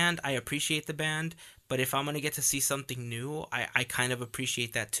like the band. I appreciate the band. But if I'm going to get to see something new, I kind of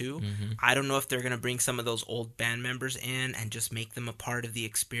appreciate that too. I don't know if they're going to bring some of those old band members in and just make them a part of the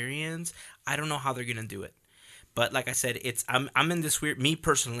experience. I don't know how they're going to do it. But like I said, I'm in this weird, me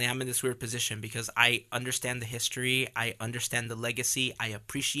personally, I'm in this weird position because I understand the history. I understand the legacy. I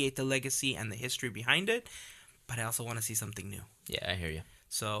appreciate the legacy and the history behind it. But I also want to see something new. Yeah, I hear you.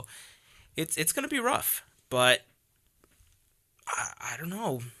 So it's going to be rough. But I don't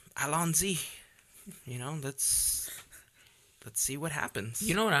know. Alonzi, let's see what happens.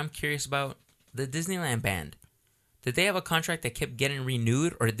 You know what I'm curious about? The Disneyland band. Did they have a contract that kept getting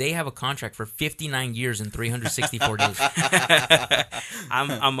renewed, or did they have a contract for 59 years and 364 days?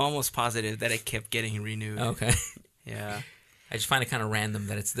 I'm almost positive that it kept getting renewed. Okay. Yeah. I just find it kind of random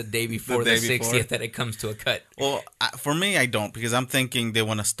that it's the day before The the day 60th before. that it comes to a cut. Well, for me, I don't, because I'm thinking they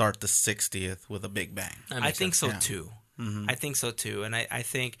want to start the 60th with a big bang. That I makes think sense. so too. I think so too. And I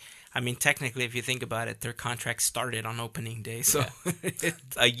think, technically, if you think about it, their contract started on opening day. So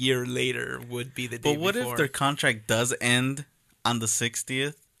a year later would be the day But what before. if their contract does end on the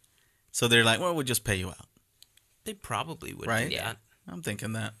 60th? So they're like, well, we'll just pay you out. They probably would Right? do Yeah. that. I'm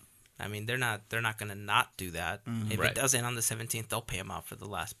thinking that. They're not going to not do that. If Right. it does end on the 17th, they'll pay them out for the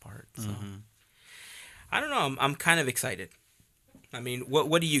last part. So I don't know. I'm kind of excited.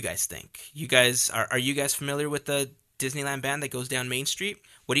 What do you guys think? You guys are you guys familiar with the Disneyland band that goes down Main Street?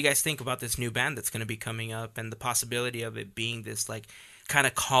 What do you guys think about this new band that's going to be coming up and the possibility of it being this like kind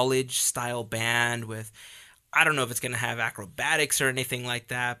of college style band with, I don't know if it's going to have acrobatics or anything like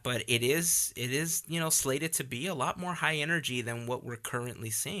that, but it is slated to be a lot more high energy than what we're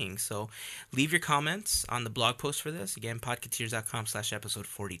currently seeing. So leave your comments on the blog post for this. Again, podcateers.com/episode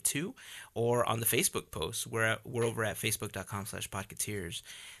 42, or on the Facebook post. We're over at facebook.com/podcateers.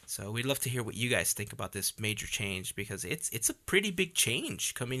 So we'd love to hear what you guys think about this major change, because it's a pretty big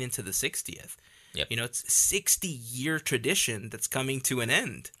change coming into the 60th. Yep. It's a 60-year tradition that's coming to an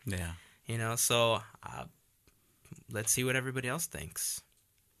end. Yeah. So let's see what everybody else thinks.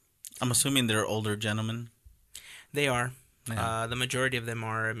 I'm assuming they're older gentlemen. They are. Yeah. The majority of them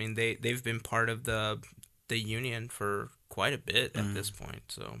are. They've been part of the union for quite a bit at this point.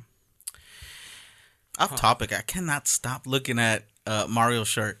 So Off topic, I cannot stop looking at Mario's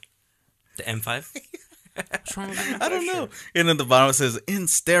shirt. the M5. What's wrong with that? I don't know. And then the bottom it says in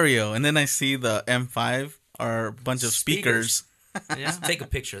stereo, and then I see the M5 are a bunch of speakers. Yeah, Take a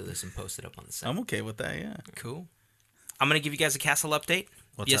picture of this and post it up on the site. I'm okay with that. Yeah. cool. I'm gonna give you guys a castle update.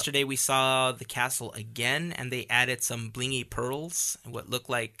 What's Yesterday we saw the castle again, and they added some blingy pearls, what looked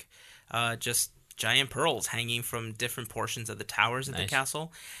like just giant pearls hanging from different portions of the towers at the Nice.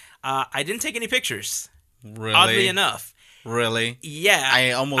 castle. I didn't take any pictures, Really? oddly enough. Really? Yeah,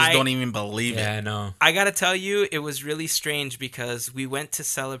 I almost don't even believe Yeah, it. I know. I gotta tell you, it was really strange because we went to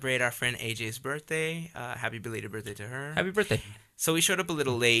celebrate our friend AJ's birthday. Happy belated birthday to her. Happy birthday. So we showed up a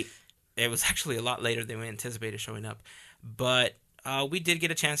little late. It was actually a lot later than we anticipated showing up. But we did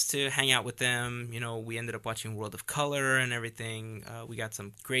get a chance to hang out with them. We ended up watching World of Color and everything. We got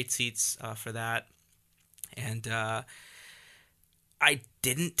some great seats for that. And I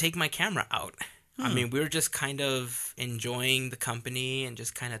didn't take my camera out. We were just kind of enjoying the company and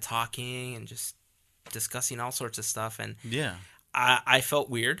just kind of talking and just discussing all sorts of stuff. And Yeah. I felt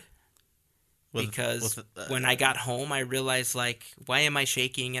weird. Because When I got home, I realized, why am I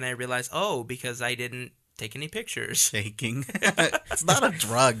shaking? And I realized, because I didn't take any pictures. shaking. It's not a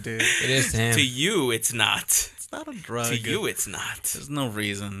drug, dude. It is to him. To you, it's not. It's not a drug. To you, it's not. There's no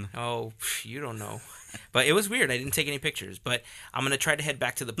reason. Oh, you don't know. But it was weird. I didn't take any pictures. But I'm going to try to head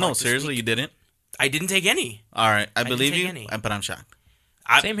back to the park No, this seriously, week. you didn't? I didn't take any. All right. I didn't believe take you, any. but I'm shocked.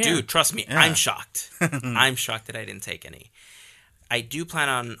 Same here. Dude, trust me. Yeah. I'm shocked. I'm shocked that I didn't take any. I do plan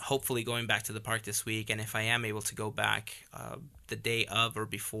on hopefully going back to the park this week. And if I am able to go back the day of or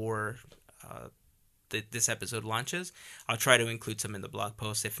before this episode launches, I'll try to include some in the blog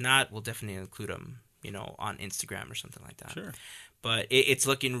post. If not, we'll definitely include them, on Instagram or something like that. Sure. But it's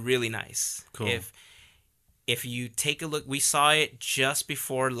looking really nice. Cool. If you take a look, we saw it just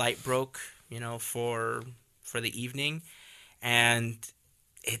before light broke, for the evening, and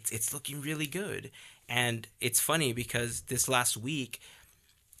it's looking really good. And it's funny because this last week,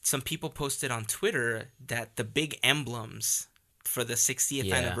 some people posted on Twitter that the big emblems for the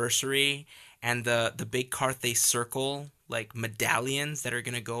 60th anniversary and the big Carthay circle, like medallions that are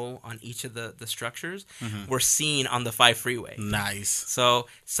going to go on each of the structures, were seen on the 5 freeway. Nice. So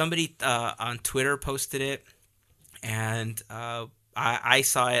somebody on Twitter posted it, and I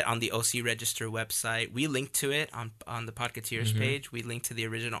saw it on the OC Register website. We linked to it on the Podcateers page. We linked to the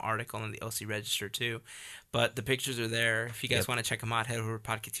original article on the OC Register too. But the pictures are there. If you guys want to check them out, head over to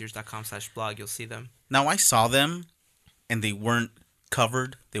podcateers.com/blog. You'll see them. Now, I saw them, and they weren't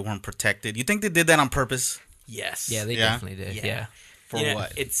covered. They weren't protected. You think they did that on purpose? Yes. Yeah, they definitely did. Yeah. For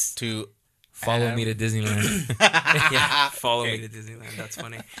what? It's to Follow me to Disneyland. follow me to Disneyland. That's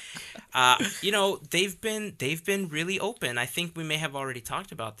funny. They've been really open. I think we may have already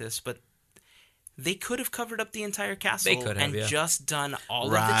talked about this, but they could have covered up the entire castle and just done all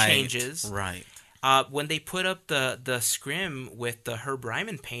of the changes. Right. When they put up the scrim with the Herb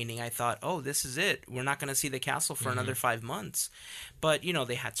Ryman painting, I thought, oh, this is it. We're not going to see the castle for another 5 months. But,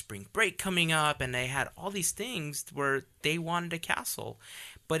 they had spring break coming up, and they had all these things where they wanted a castle.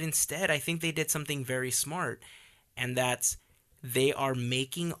 But instead, I think they did something very smart, and that's they are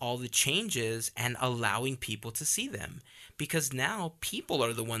making all the changes and allowing people to see them. Because now people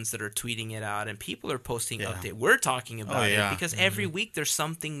are the ones that are tweeting it out and people are posting updates. We're talking about it because every week there's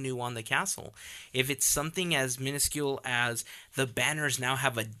something new on the castle. If it's something as minuscule as the banners now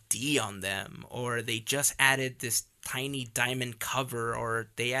have a D on them, or they just added this tiny diamond cover, or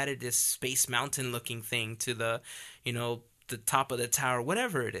they added this Space Mountain looking thing to the top of the tower,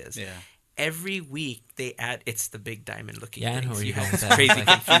 whatever it is. Yeah. Every week they add, it's the big diamond looking thing. I know where you're going with that. Crazy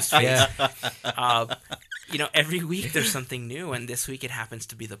confused face. Every week there's something new, and this week it happens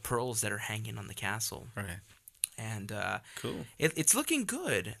to be the pearls that are hanging on the castle. Right. And cool. It's looking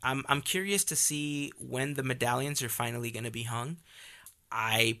good. I'm curious to see when the medallions are finally going to be hung.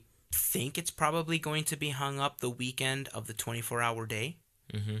 I think it's probably going to be hung up the weekend of the 24-hour day.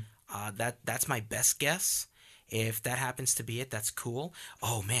 Mm-hmm. That's my best guess. If that happens to be it, that's cool.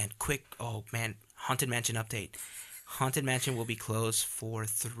 Haunted Mansion update. Haunted Mansion will be closed for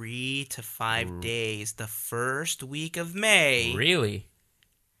 3 to 5 days the first week of May. Really?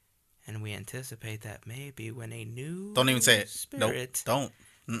 And we anticipate that maybe when a new Don't even say it. Spirit Don't.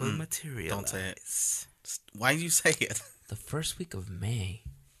 will materialize. Don't say it. Why do you say it? The first week of May.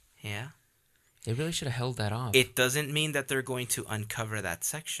 Yeah. They really should have held that off. It doesn't mean that they're going to uncover that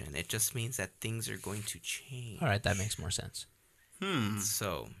section. It just means that things are going to change. All right, that makes more sense.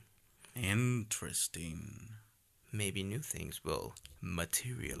 So, interesting. Maybe new things will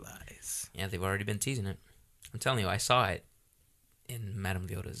materialize. Yeah, they've already been teasing it. I'm telling you, I saw it in Madame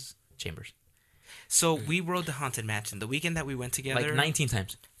Leota's chambers. So we rode the Haunted Mansion the weekend that we went together. Like 19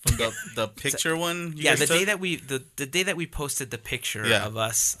 times. From the picture one? The day that we posted the picture of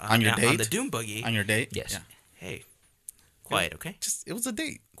us on your date? on the Doom Buggy. On your date? Yes. Yeah. Hey, quiet, okay? It was a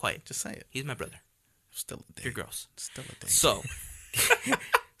date. Quiet. Just say it. He's my brother. Still a date. You're gross. Still a date.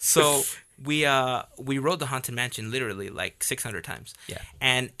 So we rode the Haunted Mansion literally like 600 times. Yeah.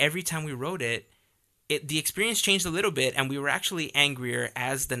 And every time we rode it, the experience changed a little bit, and we were actually angrier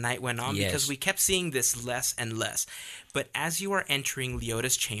as the night went on because we kept seeing this less and less. But as you are entering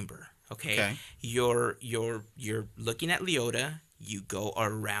Leota's chamber, okay. You're looking at Leota. You go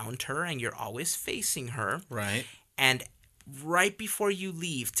around her, and you're always facing her. Right. And right before you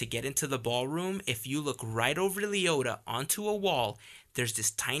leave to get into the ballroom, if you look right over to Leota onto a wall, there's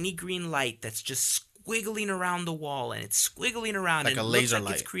this tiny green light that's just squiggling around the wall, and it's squiggling around, like and a it laser looks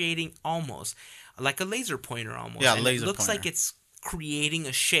like light. It's creating almost like a laser pointer almost. Yeah, and laser it looks pointer. like it's creating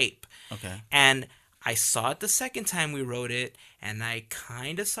a shape. Okay. And I saw it the second time we rode it, and I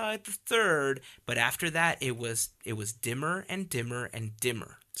kind of saw it the third, but after that it was dimmer and dimmer and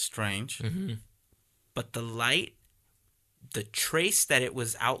dimmer. Strange. Mm-hmm. But the light, the trace that it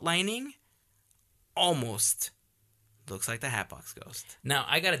was outlining, almost looks like the Hatbox Ghost. Now,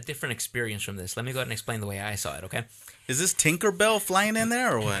 I got a different experience from this. Let me go ahead and explain the way I saw it, okay? Is this Tinkerbell flying in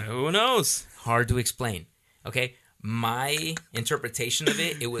there or what? Who knows? Hard to explain, okay? My interpretation of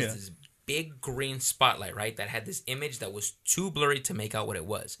it was this big green spotlight, right? That had this image that was too blurry to make out what it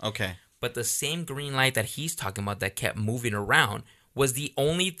was. Okay. But the same green light that he's talking about that kept moving around was the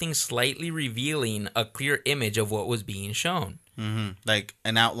only thing slightly revealing a clear image of what was being shown. Mm-hmm. Like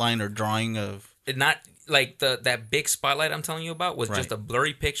an outline or drawing of... Not like that big spotlight I'm telling you about was just a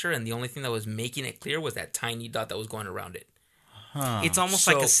blurry picture, and the only thing that was making it clear was that tiny dot that was going around it. Huh. It's almost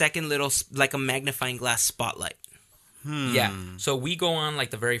like a second little, like a magnifying glass spotlight. Yeah. So we go on like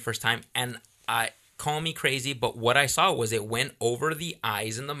the very first time, and call me crazy, but what I saw was it went over the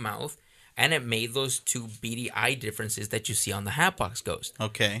eyes and the mouth, and it made those two beady eye differences that you see on the Hatbox Ghost.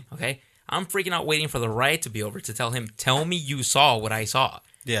 Okay. Okay? I'm freaking out waiting for the riot to be over to tell him, tell me you saw what I saw.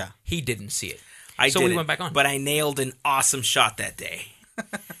 Yeah. He didn't see it. I So did we it, went back on. But I nailed an awesome shot that day.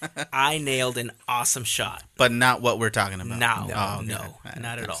 I nailed an awesome shot. But not what we're talking about. No, Oh, okay. no, I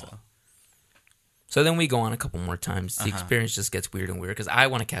not at think all. so. So then we go on a couple more times. Uh-huh. The experience just gets weird and weird because I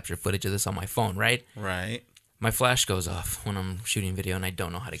want to capture footage of this on my phone, right? Right. My flash goes off when I'm shooting video and I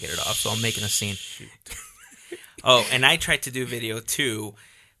don't know how to get it off, so I'm making a scene. Oh, and I tried to do video too,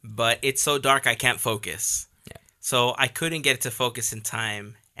 but it's so dark I can't focus. Yeah. So I couldn't get it to focus in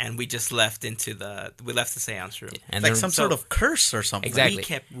time, and we just left the seance room. And Like then- some sort of curse or something. Exactly. We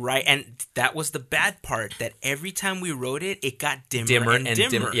kept and that was the bad part, that every time we wrote it, it got dimmer, dimmer and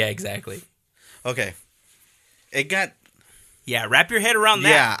dimmer. Yeah, exactly. Okay. It got... Yeah, wrap your head around that.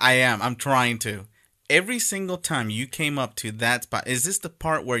 Yeah, I am. I'm trying to. Every single time you came up to that spot, is this the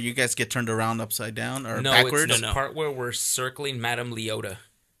part where you guys get turned around upside down or No, backwards? it's the No. part where we're circling Madame Leota.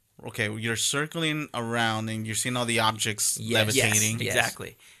 Okay, you're circling around and you're seeing all the objects Yes, levitating. yes.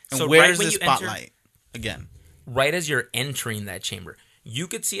 Exactly. And So where's when the you enter- spotlight? Again. Right as you're entering that chamber. You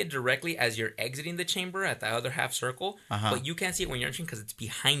could see it directly as you're exiting the chamber at the other half circle, but you can't see it when you're entering because it's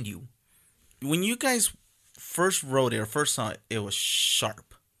behind you. When you guys first wrote it or first saw it, it was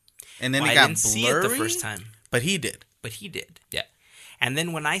sharp. And then Well, it I got didn't blurry. see it the first time, But he did. but he did. Yeah. And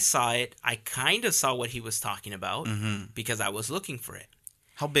then when I saw it, I kind of saw what he was talking about Mm-hmm. because I was looking for it.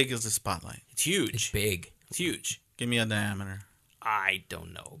 How big is the spotlight? It's huge. It's big. It's huge. Give me a diameter. I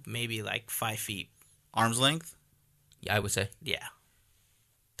don't know. Maybe like 5 feet. Arm's length? Yeah, I would say. Yeah.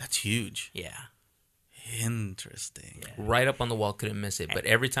 That's huge. Yeah. Interesting. Right up on the wall, couldn't miss it. But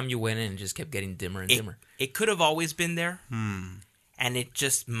every time you went in, it just kept getting dimmer and dimmer. It could have always been there. And it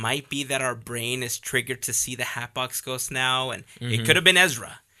just might be that our brain is triggered to see the Hatbox Ghost now. And it could have been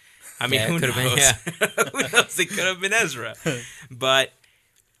Ezra. I mean, Yeah, it who could knows? have been, Who knows? It could have been Ezra. But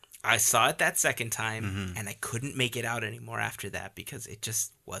I saw it that second time, and I couldn't make it out anymore after that because it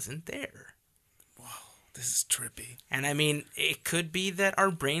just wasn't there. This is trippy. And I mean, it could be that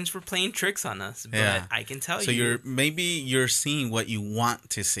our brains were playing tricks on us, but Yeah. I can tell So you, you're seeing what you want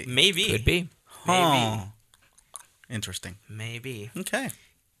to see. maybe, Could be. Huh. Interesting. maybe. Okay.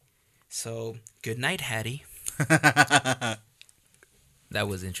 So, good night, Hattie. That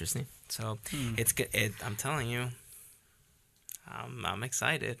was interesting. So it's good. I'm telling you, I'm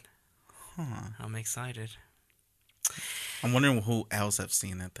excited. I'm excited. I'm wondering who else have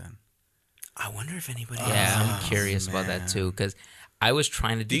seen it then. I wonder if anybody. Yeah, else. I'm curious about that too because I was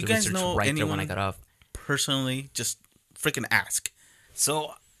trying to do you the guys research know right there when anyone- I got off. Personally, just freaking ask.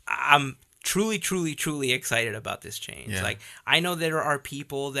 So I'm truly, truly, truly excited about this change. Yeah. Like, I know there are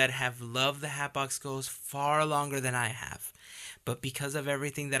people that have loved the Hatbox Ghost far longer than I have, but because of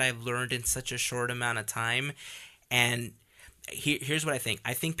everything that I've learned in such a short amount of time, and here's what I think.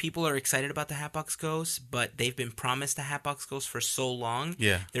 I think people are excited about the Hatbox Ghost, but they've been promised the Hatbox Ghost for so long.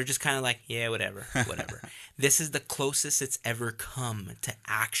 Yeah. They're just kind of like, yeah, whatever. This is the closest it's ever come to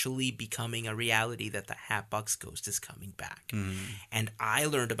actually becoming a reality that the Hatbox Ghost is coming back. And I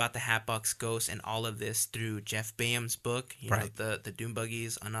learned about the Hatbox Ghost and all of this through Jeff Baham's book, Right. the Doom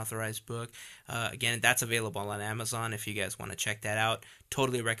Buggies unauthorized book. Again, that's available on Amazon if you guys want to check that out.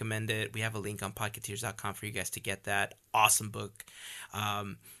 Totally recommend it. We have a link on podcateers.com for you guys to get that. Awesome book.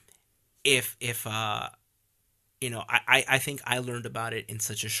 I think I learned about it in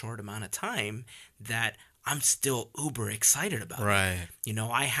such a short amount of time that I'm still uber excited about it. Right.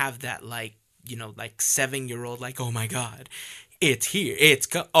 I have that like 7-year-old like, oh my God, it's here.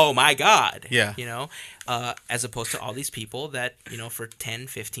 Oh my God. Yeah. As opposed to all these people that, for 10,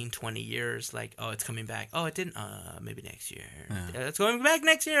 15, 20 years, like, oh, it's coming back. Oh, it didn't. Maybe next year. It's going back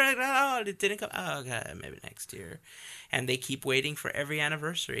next year. Oh, it didn't come. Oh, okay, maybe next year. And they keep waiting for every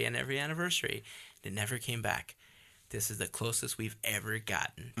anniversary and every anniversary. It never came back. This is the closest we've ever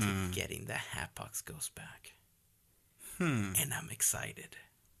gotten to getting the Hatbox Ghost back. And I'm excited.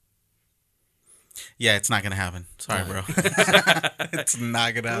 Yeah, it's not gonna happen. Sorry, bro. It's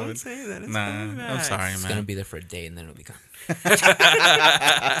not gonna happen. Don't say that. It's Nah, coming back. I'm sorry, It's man. gonna be there for a day and then it'll be gone.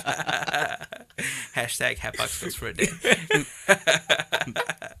 Hashtag Hatbox Ghost for a day.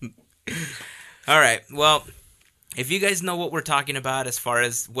 All right. Well, if you guys know what we're talking about as far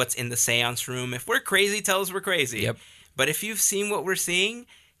as what's in the seance room, if we're crazy, tell us we're crazy. Yep. But if you've seen what we're seeing,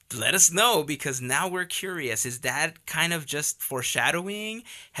 let us know because now we're curious. Is that kind of just foreshadowing?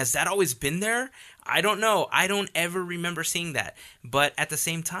 Has that always been there? I don't know. I don't ever remember seeing that. But at the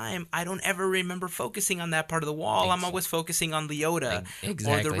same time, I don't ever remember focusing on that part of the wall. I'm always focusing on the Yoda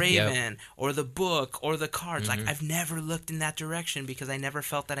or the Raven or the book or the cards. Like, I've never looked in that direction because I never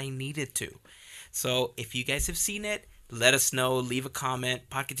felt that I needed to. So if you guys have seen it, let us know. Leave a comment.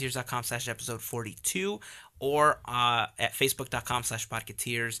 Podcateers.com/episode 42 or at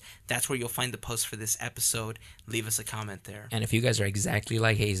Facebook.com/Podcateers. That's where you'll find the post for this episode. Leave us a comment there. And if you guys are exactly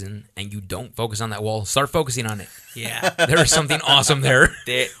like Hazen and you don't focus on that wall, start focusing on it. Yeah. There is something awesome there.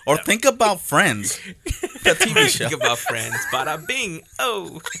 Or think about Friends. The TV show. Think about Friends. Bada bing.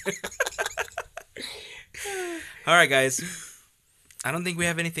 Oh. All right, guys. I don't think we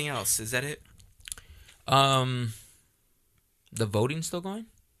have anything else. Is that it? The voting's still going?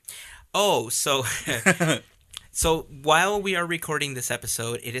 Oh, so so while we are recording this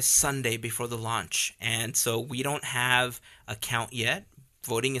episode, it is Sunday before the launch, and so we don't have a count yet.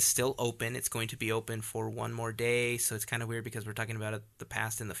 Voting is still open. It's going to be open for one more day, so it's kind of weird because we're talking about the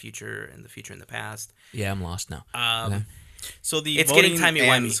past and the future, and the future and the past. Yeah, I'm lost now. Okay. So the It's voting getting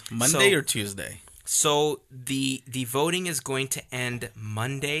ends timey-wimey. Monday or Tuesday? So the voting is going to end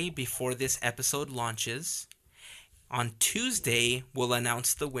Monday before this episode launches. On Tuesday, we'll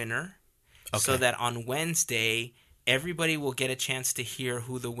announce the winner, so that on Wednesday, everybody will get a chance to hear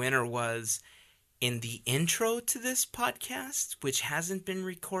who the winner was in the intro to this podcast, which hasn't been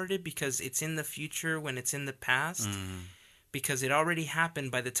recorded because it's in the future when it's in the past. Because it already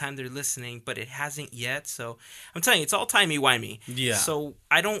happened by the time they're listening, but it hasn't yet. So I'm telling you, it's all timey-wimey. Yeah. So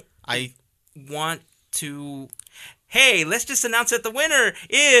I want to... Hey, let's just announce that the winner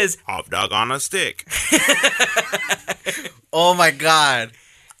is Hot dog on a stick. Oh my God.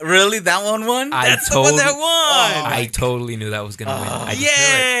 Really? That one won? That's the one that won. I totally knew that was going to win. I just knew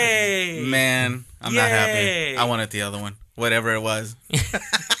it. Yay! Man, I'm not happy. Yay! I wanted the other one. Whatever it was.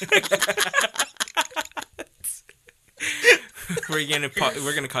 We're gonna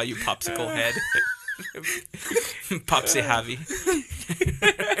call you Popsicle Head. Popsy Javi.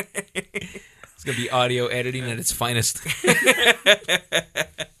 It's going to be audio editing at its finest.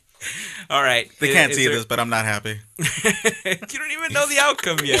 All right. They can't see this, but I'm not happy. You don't even know the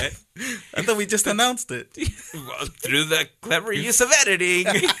outcome yet. I thought we just announced it. Well, through the clever use of editing.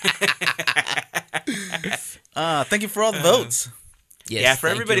 Thank you for all the votes. Yes, Yeah, for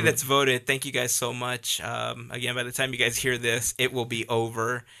thank everybody you. that's voted, thank you guys so much. Again, by the time you guys hear this, it will be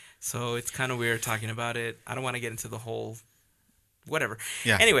over. So it's kind of weird talking about it. I don't want to get into the whole whatever.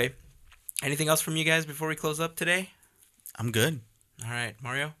 Yeah. Anyway, anything else from you guys before we close up today? I'm good. All right,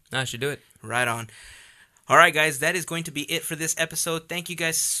 Mario? No, I should do it. Right on. All right, guys, that is going to be it for this episode. Thank you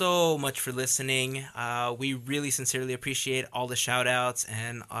guys so much for listening. We really sincerely appreciate all the shout outs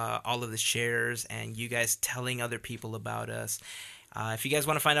and all of the shares and you guys telling other people about us. If you guys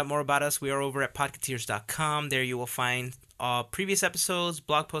want to find out more about us, we are over at podcateers.com. There you will find previous episodes,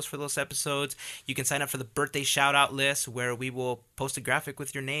 blog posts for those episodes. You can sign up for the birthday shout out list where we will post a graphic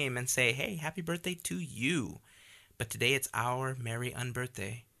with your name and say, hey, happy birthday to you. But today it's our merry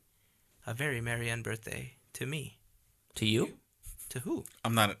unbirthday. A very merry unbirthday to me. To you? To who?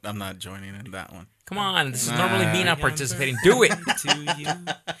 I'm not joining in that one. Come on. This is normally me not participating. Do it. To you.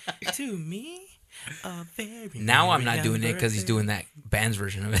 To me. A very Now I'm merry not doing it because he's unbirthday. doing that band's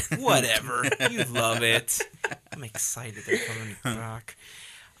version of it. Whatever. You love it. I'm excited they're coming back.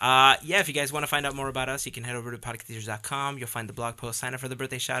 Yeah, if you guys want to find out more about us, you can head over to podcateers.com. You'll find the blog post, sign up for the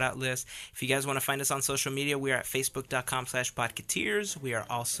birthday shout-out list. If you guys want to find us on social media, we are at facebook.com/podcateers. We are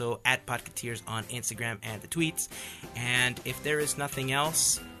also at podcateers on Instagram and the tweets. And if there is nothing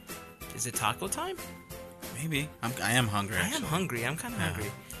else, is it taco time? Maybe. I am hungry. I am actually. hungry. I'm kind of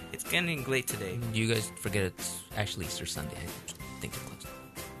hungry. It's getting late today. You guys forget it's actually Easter Sunday. I think they're closed.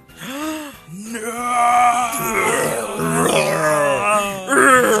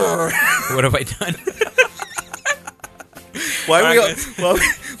 What have I done? Why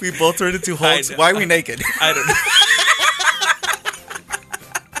we both turned into Hulks? know. Why are we naked? I don't know.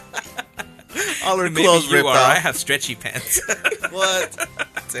 All our Maybe clothes you ripped are. off. I have stretchy pants. What?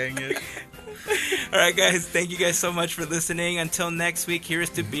 Dang it. All right, guys. Thank you guys so much for listening. Until next week, here's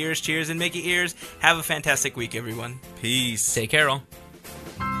to beers, cheers, and Mickey ears. Have a fantastic week, everyone. Peace. Take care, all.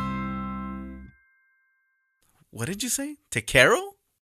 What did you say? Te Carol?